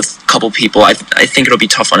the ball with a couple people. I think it'll be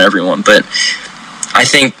tough on everyone, but I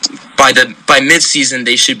think by mid-season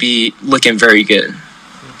they should be looking very good.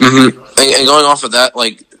 Mm-hmm. And going off of that,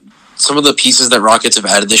 like some of the pieces that Rockets have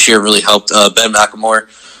added this year really helped. Ben McLemore,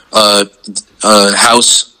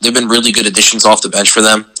 House, they've been really good additions off the bench for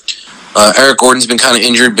them. Eric Gordon's been kind of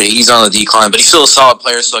injured, but he's on the decline. But he's still a solid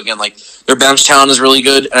player. So again, like their bench talent is really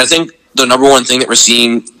good, and I think the number one thing that we're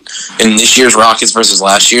seeing in this year's Rockets versus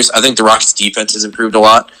last year's, I think the Rockets' defense has improved a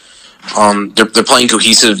lot. They're playing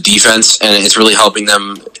cohesive defense, and it's really helping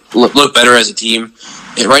them look better as a team.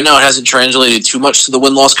 Right now, it hasn't translated too much to the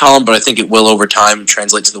win-loss column, but I think it will over time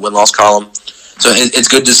translate to the win-loss column. So it's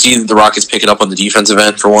good to see the Rockets pick it up on the defensive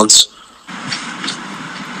end for once.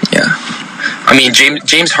 Yeah. I mean,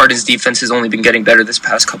 James Harden's defense has only been getting better this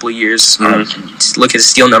past couple of years. Look at his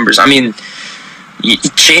steal numbers. I mean,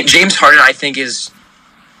 James Harden, I think, is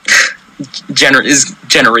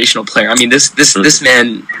generational player. I mean, this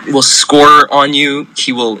man will score on you.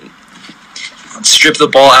 He will strip the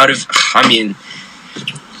ball out of. I mean,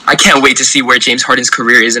 I can't wait to see where James Harden's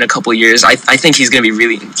career is in a couple of years. I think he's going to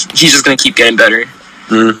be he's just going to keep getting better.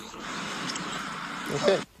 Okay.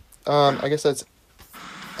 I guess that's.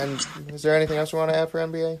 And is there anything else you want to add for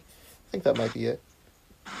NBA? I think that might be it.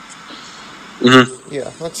 Mm-hmm. Yeah,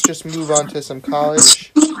 let's just move on to some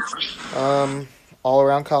college,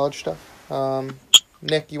 all-around college stuff.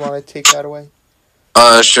 Nick, you want to take that away?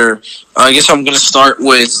 Sure. I guess I'm going to start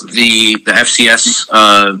with the FCS,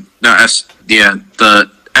 the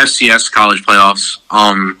FCS college playoffs,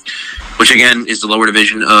 which again is the lower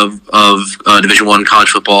division of Division I college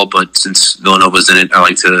football. But since Villanova's in it, I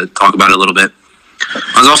like to talk about it a little bit.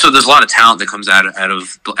 There's a lot of talent that comes out of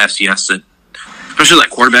the FCS, that especially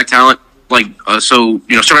like quarterback talent. Starting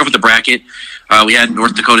off with the bracket, we had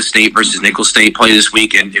North Dakota State versus Nicholls State play this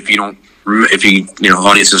week, and if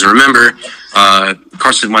audience doesn't remember,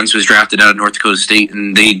 Carson Wentz was drafted out of North Dakota State,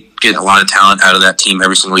 and they get a lot of talent out of that team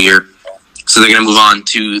every single year. So they're going to move on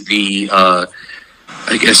to the, I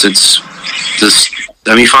guess it's the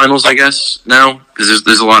semifinals, I guess, now, because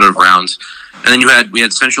there's a lot of rounds. And then we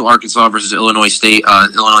had Central Arkansas versus Illinois State.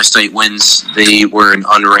 Illinois State wins. They were an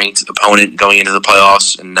unranked opponent going into the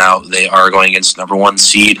playoffs, and now they are going against number 1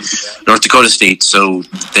 seed North Dakota State. So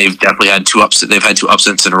they've definitely had two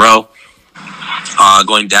upsets in a row.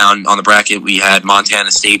 Going down on the bracket, we had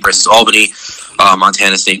Montana State versus Albany.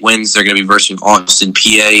 Montana State wins. They're going to be versus Austin,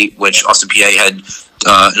 PA, which Austin, PA had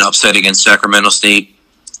an upset against Sacramento State.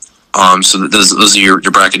 So those are your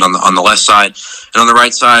bracket on the left side. And on the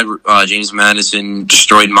right side, James Madison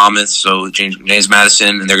destroyed Monmouth. So James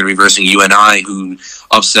Madison, and they're going to be versing UNI, who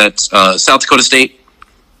upset South Dakota State.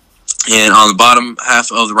 And on the bottom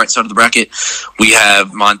half of the right side of the bracket, we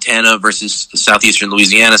have Montana versus Southeastern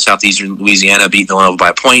Louisiana. Southeastern Louisiana beat Villanova by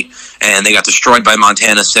a point, and they got destroyed by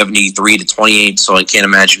Montana 73-28. So I can't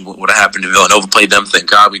imagine what would have happened if Villanova played them. Thank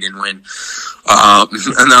God we didn't win.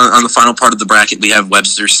 And then on the final part of the bracket, we have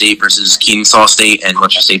Webster State versus Kennesaw State, and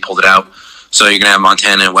Webster State pulled it out. So you're gonna have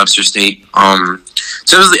Montana and Webster State.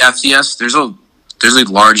 So as the FCS, there's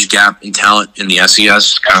a large gap in talent in the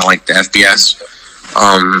FCS, kind of like the FBS.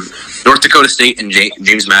 North Dakota State and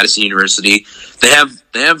James Madison University, they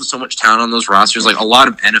have so much talent on those rosters, like a lot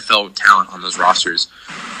of NFL talent on those rosters.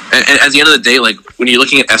 And at the end of the day, like when you're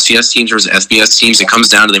looking at FCS teams versus FBS teams, it comes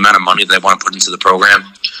down to the amount of money that they want to put into the program.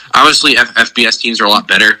 Obviously, FBS teams are a lot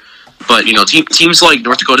better, but teams like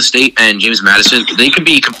North Dakota State and James Madison,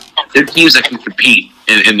 they're teams that can compete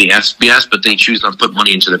in the FBS, but they choose not to put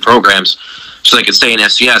money into their programs so they can stay in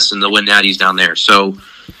FCS and they'll win natties down there. So,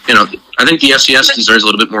 I think the FCS deserves a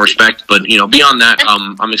little bit more respect, but beyond that,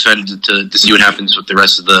 I'm excited to see what happens with the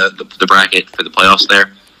rest of the bracket for the playoffs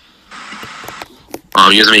there.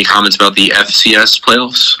 You guys have any comments about the FCS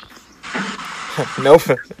playoffs? Nope.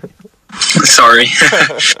 Sorry.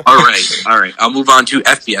 All right. I'll move on to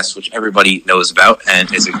FBS, which everybody knows about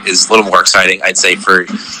and is a little more exciting, I'd say, for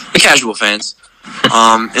the casual fans.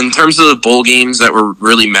 In terms of the bowl games that were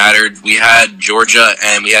really mattered, we had Georgia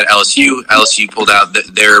and we had LSU. LSU pulled out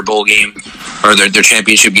their bowl game or their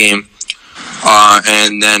championship game.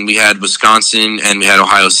 And then we had Wisconsin and we had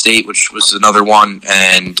Ohio State, which was another one,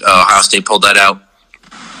 and Ohio State pulled that out.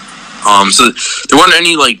 So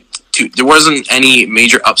there wasn't any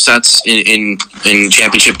major upsets in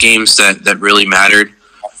championship games that really mattered.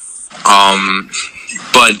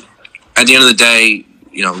 But at the end of the day,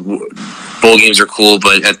 bowl games are cool,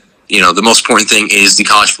 but the most important thing is the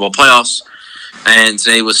college football playoffs. And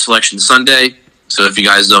today was Selection Sunday. So if you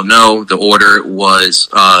guys don't know, the order was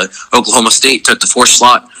Oklahoma State took the 4th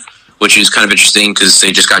slot, which is kind of interesting because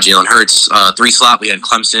they just got Jalen Hurts. 3 slot, we had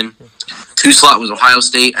Clemson. 2 slot was Ohio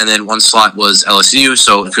State, and then 1 slot was LSU.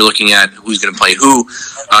 So if you're looking at who's going to play who,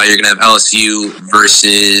 you're going to have LSU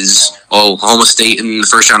versus Oklahoma State in the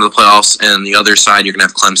first round of the playoffs, and on the other side, you're going to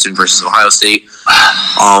have Clemson versus Ohio State.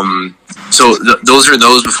 So those are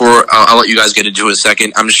those. Before I'll let you guys get into it in a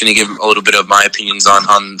second, I'm just going to give a little bit of my opinions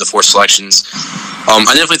on the 4 selections. I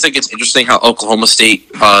definitely think it's interesting how Oklahoma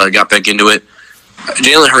State got back into it.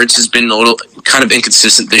 Jalen Hurts has been a little kind of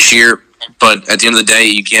inconsistent this year, but at the end of the day,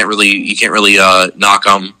 you can't really knock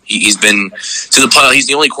him. He's been to the playoff. He's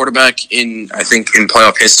the only quarterback in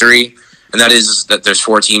playoff history, and that is that there's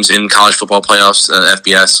 4 teams in college football playoffs,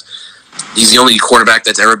 FBS. He's the only quarterback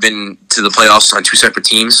that's ever been to the playoffs on 2 separate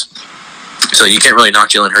teams. So you can't really knock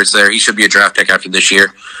Jalen Hurts there. He should be a draft pick after this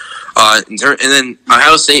year. And then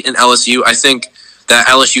Ohio State and LSU, I think that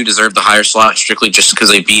LSU deserved the higher slot strictly just because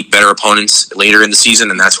they beat better opponents later in the season,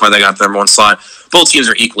 and that's why they got the number 1 slot. Both teams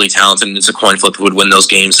are equally talented, and it's a coin flip who would win those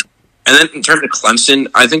games. And then in terms of Clemson,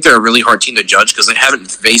 I think they're a really hard team to judge because they haven't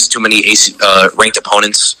faced too many ranked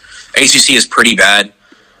opponents. ACC is pretty bad.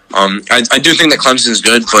 I do think that Clemson's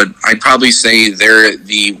good, but I'd probably say they're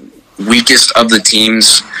the weakest of the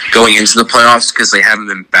teams going into the playoffs because they haven't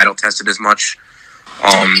been battle-tested as much.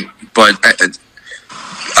 But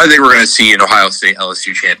I think we're going to see an Ohio State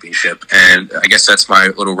LSU championship, and I guess that's my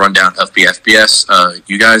little rundown of FBS.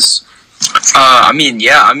 You guys?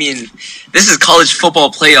 This is college football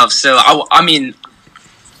playoffs, so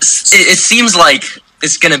it seems like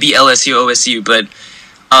it's going to be LSU, OSU, but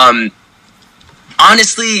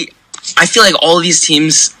honestly, I feel like all of these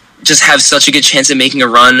teams just have such a good chance at making a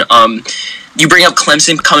run. You bring up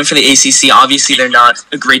Clemson coming from the ACC. Obviously, they're not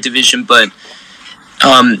a great division, but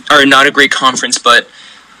or not a great conference, but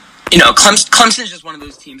Clemson is just one of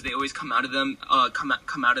those teams. They always come out of them,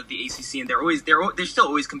 come out of the ACC, and they're still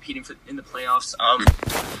always competing in the playoffs.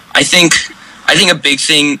 I think a big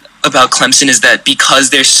thing about Clemson is that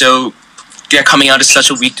because they're coming out of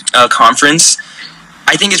such a weak conference.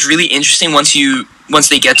 I think it's really interesting once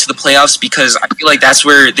they get to the playoffs because I feel like that's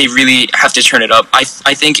where they really have to turn it up. I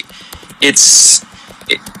think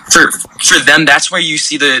for them that's where you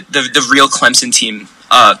see the real Clemson team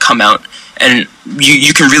come out. And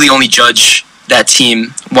you can really only judge that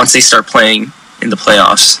team once they start playing in the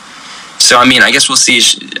playoffs. So, I guess we'll see.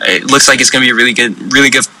 It looks like it's going to be a really good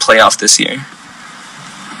playoff this year.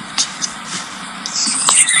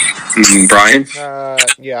 Brian?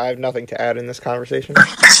 Yeah, I have nothing to add in this conversation.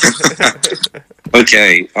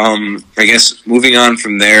 Okay. I guess moving on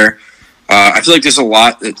from there, I feel like there's a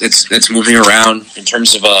lot that's moving around in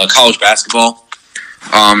terms of college basketball.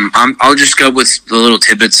 I'll just go with the little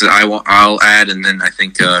tidbits that I'll add, and then I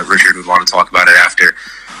think Richard would want to talk about it after.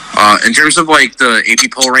 In terms of like the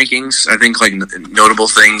AP poll rankings, I think like notable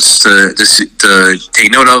things to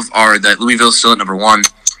take note of are that Louisville's still at number 1.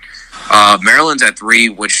 Maryland's at 3,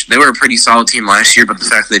 which they were a pretty solid team last year, but the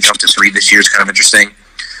fact that they jumped to 3 this year is kind of interesting.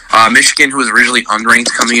 Michigan, who was originally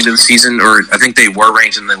unranked coming into the season, or I think they were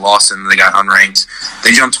ranked and they lost and they got unranked.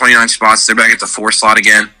 They jumped 29 spots. They're back at the 4 slot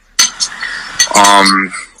again.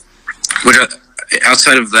 Which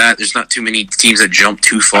outside of that, there's not too many teams that jump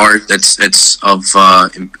too far. That's of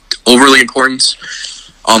overly importance.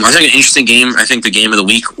 I think an interesting game. I think the game of the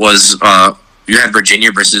week was you had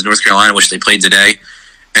Virginia versus North Carolina, which they played today,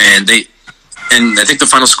 and I think the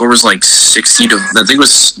final score was like 60 to. I think it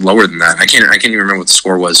was lower than that. I can't even remember what the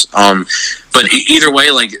score was. But either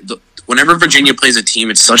way, like whenever Virginia plays a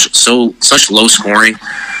team, it's such low scoring.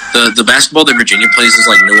 The basketball that Virginia plays is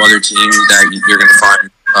like no other team that you're going to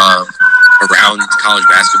find around college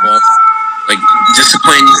basketball. Like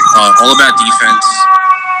discipline, all about defense,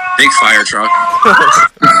 big fire truck.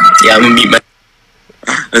 Yeah, I'm gonna meet my.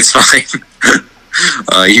 That's fine.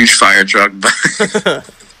 Huge fire truck, but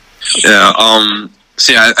yeah.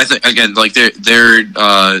 So yeah, I think again, like they're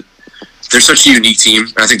such a unique team.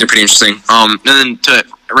 I think they're pretty interesting. And then to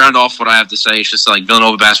round off what I have to say, it's just like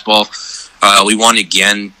Villanova basketball. We won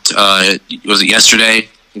again. Was it yesterday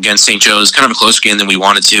against St. Joe's? Kind of a close game than we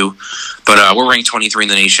wanted to, but we're ranked 23 in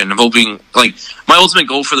the nation. I'm hoping, like, my ultimate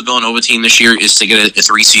goal for the Villanova team this year is to get a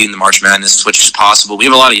 3 seed in the March Madness as much as possible. We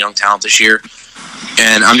have a lot of young talent this year,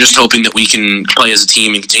 and I'm just hoping that we can play as a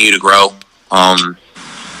team and continue to grow.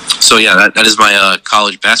 So yeah, that is my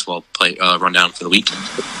college basketball play rundown for the week.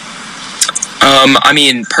 I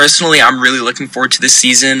mean, personally, I'm really looking forward to this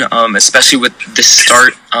season, especially with this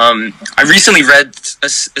start. I recently read a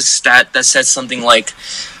stat that said something like,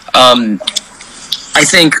 I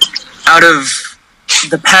think out of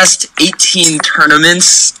the past 18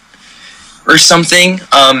 tournaments or something,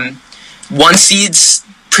 1 seeds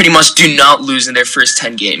pretty much do not lose in their first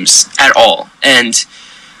 10 games at all. And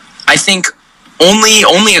I think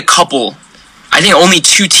only a couple, I think only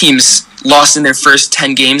 2 teams lost in their first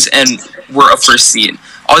 10 games and were a first seed.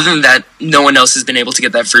 Other than that, no one else has been able to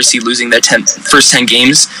get that first seed losing their first 10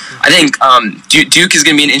 games. I think Duke is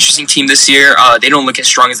going to be an interesting team this year. They don't look as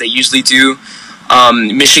strong as they usually do.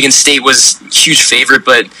 Michigan State was a huge favorite,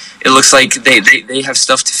 but it looks like they have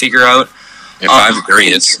stuff to figure out. Yeah, 5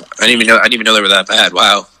 agrees. I didn't even know they were that bad.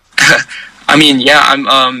 Wow. I mean, yeah,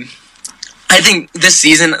 I think this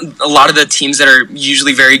season a lot of the teams that are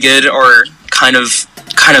usually very good are kind of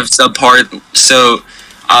subpar. So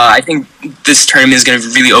I think this tournament is going to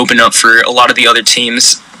really open up for a lot of the other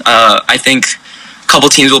teams. I think a couple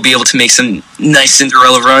teams will be able to make some nice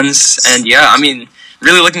Cinderella runs, and yeah, I mean,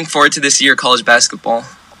 really looking forward to this year of college basketball.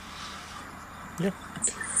 Yeah.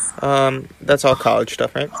 That's all college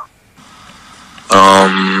stuff, right?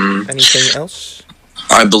 Anything else?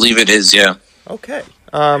 I believe it is. Yeah. Okay.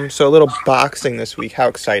 So a little boxing this week. How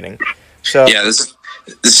exciting! So yeah, this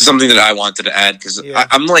is something that I wanted to add because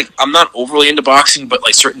I'm not overly into boxing, but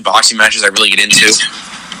like certain boxing matches I really get into.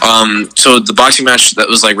 So the boxing match that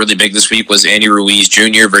was like really big this week was Andy Ruiz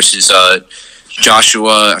Jr. versus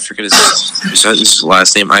Joshua. I forget his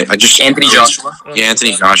last name. I just Anthony Joshua. Yeah,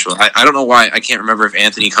 Anthony Joshua. I don't know why I can't remember if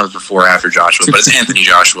Anthony comes before or after Joshua, but it's Anthony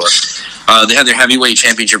Joshua. They had their heavyweight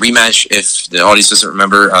championship rematch. If the audience doesn't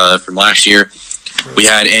remember from last year. We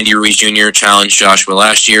had Andy Ruiz Jr. challenge Joshua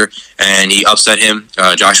last year, and he upset him.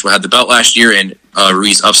 Joshua had the belt last year, and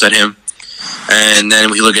Ruiz upset him. And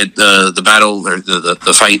then we look at the battle, or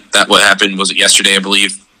the fight that what happened, was it yesterday, I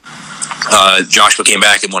believe. Joshua came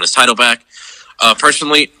back and won his title back.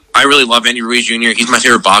 Personally, I really love Andy Ruiz Jr. He's my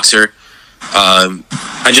favorite boxer.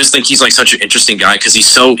 I just think he's like such an interesting guy because he's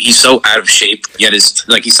so out of shape, yet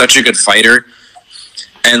he's such a good fighter.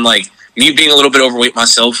 And like, me being a little bit overweight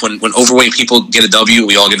myself, when overweight people get a W,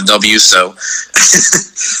 we all get a W. So,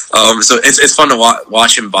 so it's fun to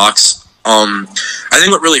watch him box. I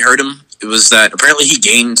think what really hurt him was that apparently he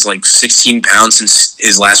gained like 16 pounds since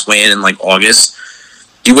his last weigh-in in like August.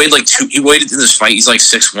 He weighed in this fight. He's like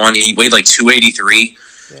 6'1". He weighed like 283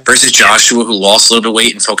 versus Joshua, who lost a little bit of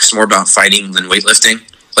weight and focused more about fighting than weightlifting.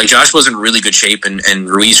 Like Joshua's in really good shape, and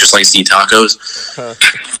Ruiz just likes to eat tacos.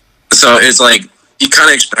 So it's like, you kind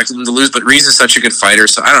of expected him to lose, but Ruiz is such a good fighter.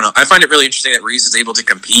 So I don't know. I find it really interesting that Ruiz is able to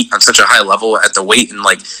compete on such a high level at the weight and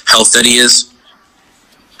like health that he is.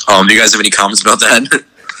 Do you guys have any comments about that?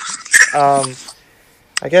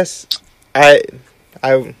 I guess I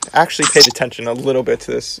actually paid attention a little bit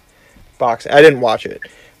to this boxing. I didn't watch it,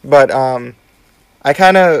 but I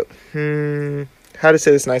kind of how to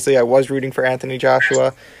say this nicely, I was rooting for Anthony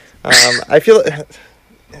Joshua. I feel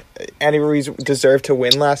Andy Ruiz deserved to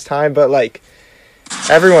win last time, but like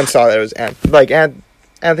everyone saw that it was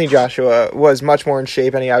Anthony Joshua was much more in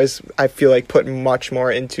shape, and I feel like put much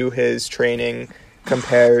more into his training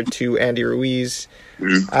compared to Andy Ruiz.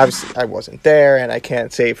 Obviously, I wasn't there, and I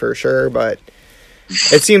can't say for sure, but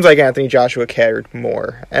it seems like Anthony Joshua cared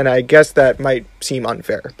more, and I guess that might seem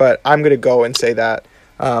unfair, but I'm going to go and say that.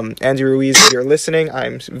 Andy Ruiz, if you're listening,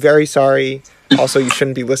 I'm very sorry. Also, you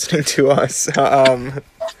shouldn't be listening to us. Yeah,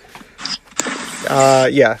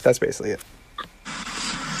 that's basically it.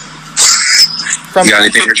 You got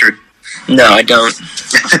anything, Richard? No, I don't.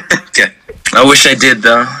 Okay. I wish I did,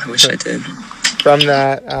 though. I wish I did. From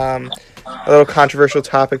that, a little controversial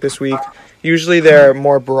topic this week. Usually they're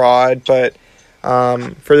more broad, but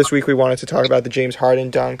for this week we wanted to talk about the James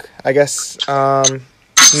Harden dunk. I guess,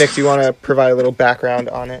 Nick, do you want to provide a little background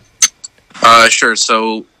on it? Sure.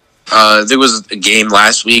 So there was a game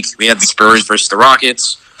last week. We had the Spurs versus the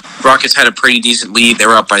Rockets. Rockets had a pretty decent lead. They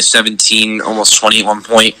were up by 17, almost 20 at one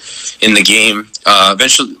point in the game.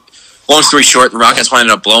 Eventually, long story short, the Rockets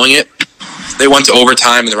ended up blowing it. They went to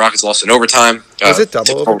overtime, and the Rockets lost in overtime. Was it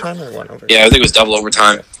double overtime or one overtime? Yeah, I think it was double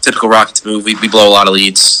overtime. Okay. Typical Rockets move. We blow a lot of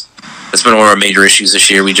leads. That's been one of our major issues this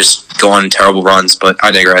year. We just go on terrible runs, but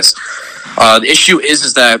I digress. The issue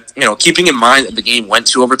is that, keeping in mind that the game went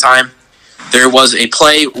to overtime, there was a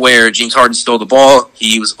play where James Harden stole the ball.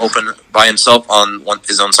 He was open by himself on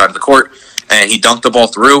his own side of the court, and he dunked the ball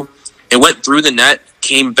through. It went through the net,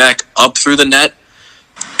 came back up through the net,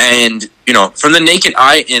 and, from the naked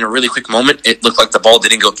eye, in a really quick moment, it looked like the ball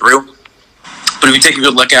didn't go through. But if you take a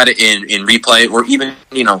good look at it in replay, or even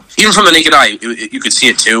from the naked eye, you could see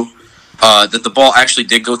it too, that the ball actually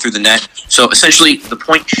did go through the net. So essentially, the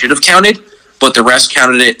point should have counted, but the refs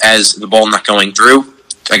counted it as the ball not going through.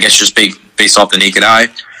 I guess just based off the naked eye.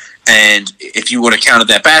 And if you would have counted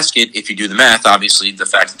that basket, if you do the math, obviously the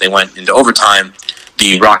fact that they went into overtime,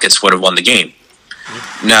 the Rockets would have won the game.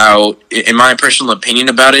 Now, in my personal opinion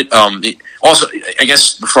about it, also, I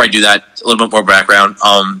guess before I do that, a little bit more background.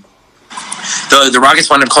 The Rockets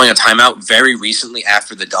wound up calling a timeout very recently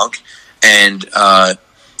after the dunk, and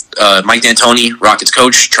Mike D'Antoni, Rockets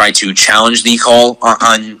coach, tried to challenge the call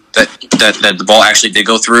on that the ball actually did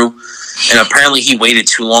go through. And apparently he waited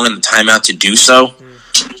too long in the timeout to do so.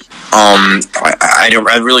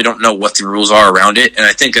 I really don't know what the rules are around it, and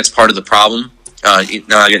I think that's part of the problem. Again,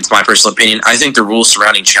 it's my personal opinion. I think the rules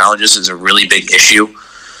surrounding challenges is a really big issue.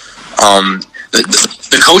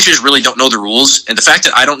 The coaches really don't know the rules, and the fact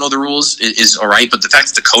that I don't know the rules is all right, but the fact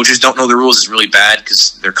that the coaches don't know the rules is really bad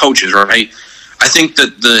because they're coaches, right? I think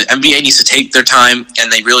that the NBA needs to take their time,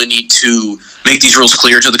 and they really need to make these rules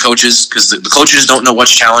clear to the coaches because the coaches don't know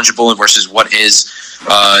what's challengeable versus what is.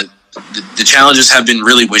 The challenges have been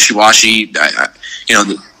really wishy-washy.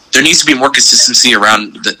 There needs to be more consistency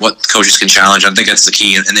around what coaches can challenge. I think that's the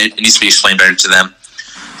key, and it needs to be explained better to them.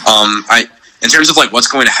 In terms of what's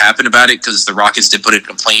going to happen about it, because the Rockets did put a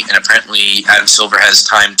complaint, and apparently Adam Silver has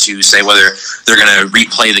time to say whether they're going to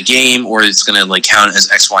replay the game or it's going to count as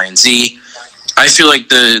X, Y, and Z. I feel like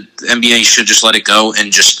the NBA should just let it go and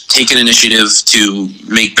just take an initiative to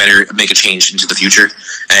make a change into the future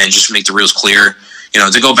and just make the rules clear.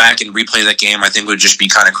 To go back and replay that game, I think would just be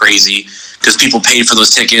kind of crazy because people paid for those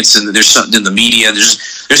tickets, and there's something in the media.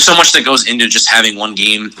 There's so much that goes into just having one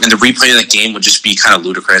game, and the replay of that game would just be kind of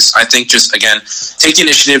ludicrous. I think just again take the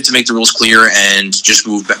initiative to make the rules clear and just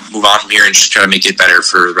move on from here and just try to make it better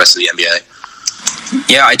for the rest of the NBA.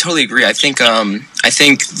 Yeah, I totally agree. I think the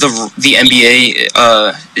NBA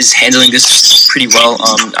is handling this pretty well.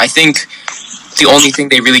 I think the only thing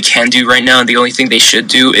they really can do right now, and the only thing they should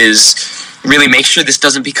do, is really make sure this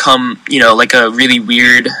doesn't become a really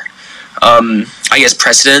weird,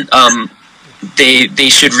 precedent. They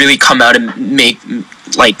should really come out and make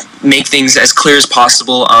things as clear as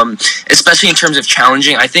possible, especially in terms of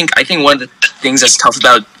challenging. I think one of the things that's tough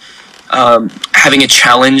about having a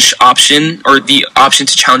challenge option or the option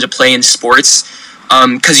to challenge a play in sports,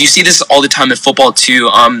 because you see this all the time in football too.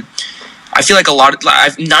 I feel like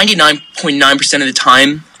 99.9% of the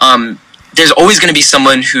time, there's always going to be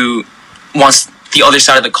someone who wants the other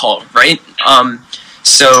side of the call, right?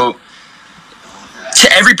 So to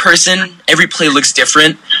every person, every play looks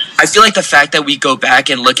different. I feel like the fact that we go back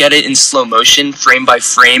and look at it in slow motion, frame by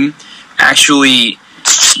frame, actually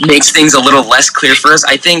makes things a little less clear for us.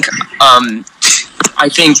 I think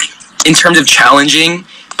in terms of challenging,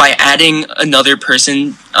 by adding another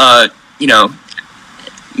person,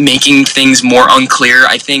 making things more unclear,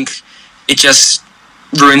 I think it just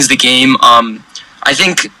ruins the game. I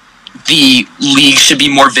think the league should be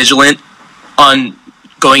more vigilant on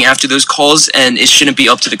going after those calls, and it shouldn't be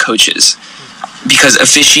up to the coaches, because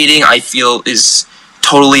officiating, I feel, is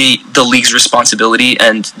totally the league's responsibility,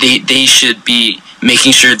 and they should be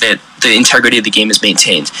making sure that the integrity of the game is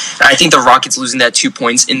maintained. And I think the Rockets losing that 2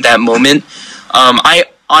 points in that moment, I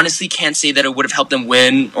honestly can't say that it would have helped them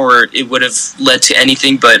win or it would have led to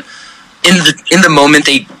anything, but in the moment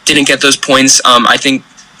they didn't get those points. I think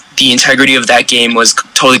the integrity of that game was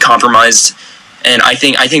totally compromised, and I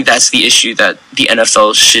think that's the issue that the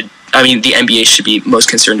NBA should be most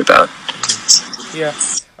concerned about. Yeah.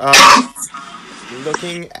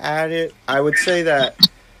 Looking at it, I would say that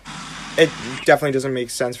it definitely doesn't make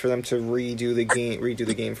sense for them to redo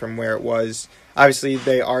the game from where it was. Obviously,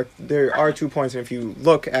 there are 2 points, and if you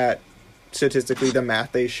look at statistically the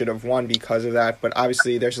math, they should have won because of that. But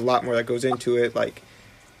obviously, there's a lot more that goes into it, like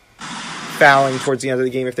fouling towards the end of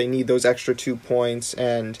the game if they need those extra 2 points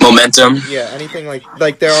and momentum. Yeah, anything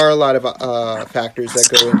like there are a lot of factors that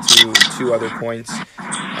go into 2 other points,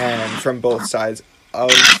 and from both sides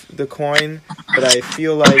of the coin. But I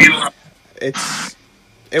feel like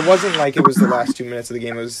it wasn't like it was the last 2 minutes of the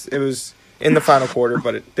game. It was in the final quarter,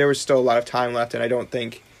 but there was still a lot of time left, and I don't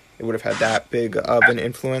think it would have had that big of an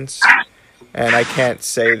influence. And I can't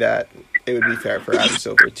say that it would be fair for Adam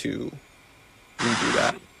Silver to redo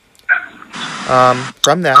that.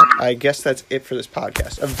 From that, I guess that's it for this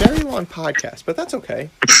podcast. A very long podcast, but that's okay.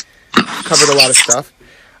 Covered a lot of stuff.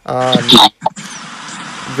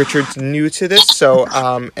 Richard's new to this, so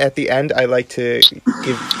at the end, I like to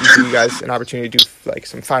give you guys an opportunity to do like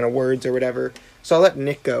some final words or whatever. So I'll let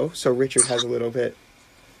Nick go, so Richard has a little bit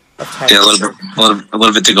of time. Yeah, a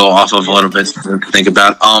little bit to go off of, a little bit to think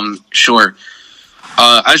about. Sure.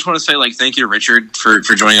 I just want to say, thank you to Richard for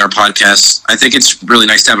joining our podcast. I think it's really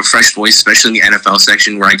nice to have a fresh voice, especially in the NFL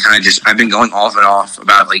section, where I've been going off and off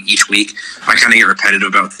about, each week. I kind of get repetitive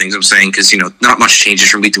about the things I'm saying because, not much changes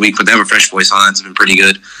from week to week, but to have a fresh voice on that's been pretty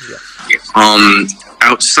good. Yeah.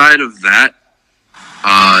 Outside of that,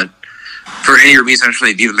 for any reason, I'm just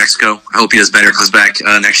going to Viva Mexico. I hope he does better, comes back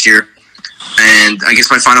next year. And I guess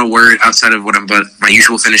my final word, outside of my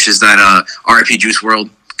usual finish, is that RIP Juice WRLD.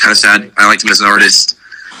 Kind of sad. I liked him as an artist.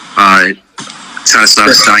 It kind of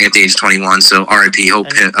sucks dying at the age of 21. So R.I.P. Hope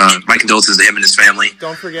my condolences to him and his family.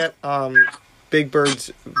 Don't forget, Big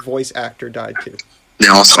Bird's voice actor died too.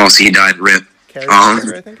 Yeah, also he died. RIP.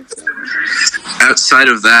 I think it's outside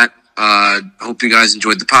of that, hope you guys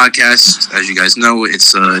enjoyed the podcast. As you guys know,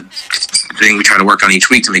 it's a thing we try to work on each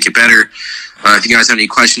week to make it better. If you guys have any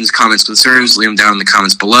questions, comments, concerns, leave them down in the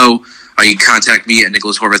comments below. You can contact me at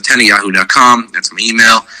nicolashorvath10@yahoo.com. That's my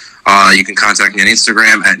email. You can contact me on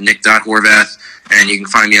Instagram at nick.horvath. And you can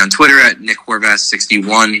find me on Twitter at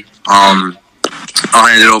nickhorvath61. I'll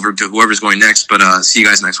hand it over to whoever's going next, but see you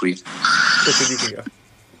guys next week.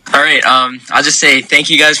 All right. I'll just say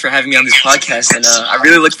thank you guys for having me on this podcast. And I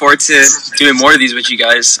really look forward to doing more of these with you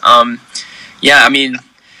guys. This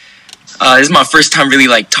is my first time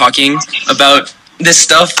really talking about this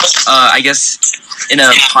stuff, I guess, in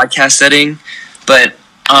a podcast setting, but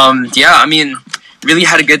really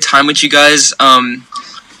had a good time with you guys,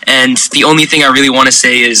 and the only thing I really want to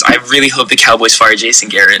say is I really hope the Cowboys fire Jason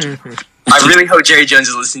Garrett. I really hope Jerry Jones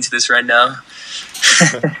is listening to this right now.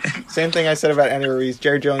 Same thing I said about Andy Ruiz.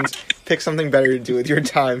 Jerry Jones, pick something better to do with your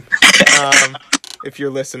time, if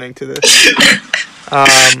you're listening to this.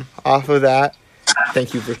 Off of that,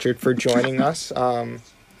 thank you, Richard, for joining us.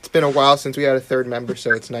 It's been a while since we had a third member,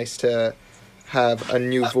 so it's nice to have a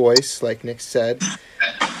new voice, like Nick said.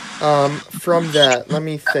 From that, let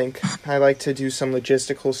me think. I like to do some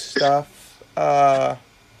logistical stuff.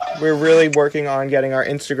 We're really working on getting our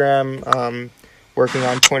Instagram, working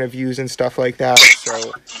on point of views and stuff like that,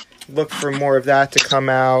 so look for more of that to come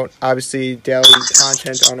out. Obviously, daily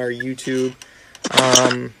content on our YouTube.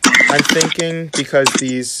 I'm thinking, because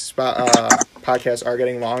these podcasts are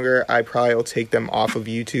getting longer, I probably will take them off of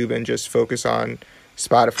YouTube and just focus on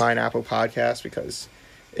Spotify and Apple Podcasts, because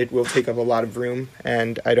it will take up a lot of room,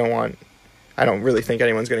 and I don't really think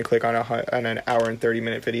anyone's going to click on an hour and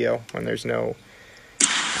 30-minute video when there's no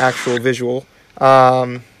actual visual.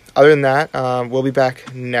 Other than that, we'll be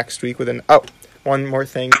back next week with one more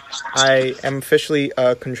thing. I am officially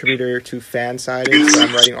a contributor to Fansided, so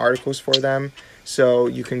I'm writing articles for them, so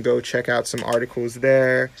you can go check out some articles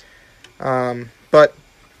there. But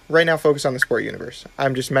right now, focus on the sport universe.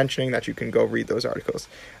 I'm just mentioning that you can go read those articles.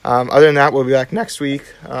 Other than that, we'll be back next week.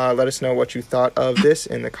 Let us know what you thought of this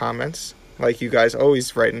in the comments, like you guys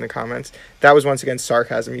always write in the comments. That was once again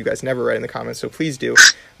sarcasm. You guys never write in the comments, so please do.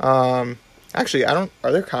 Actually, are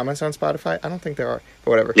there comments on Spotify? I don't think there are,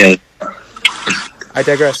 but whatever. Yeah. I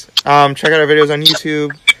digress. Check out our videos on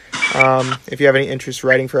YouTube. If you have any interest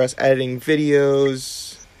writing for us, editing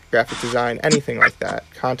videos, graphic design, anything like that,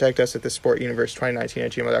 contact us at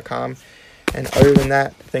thesportuniverse2019@gmail.com. And other than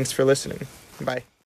that, thanks for listening. Bye.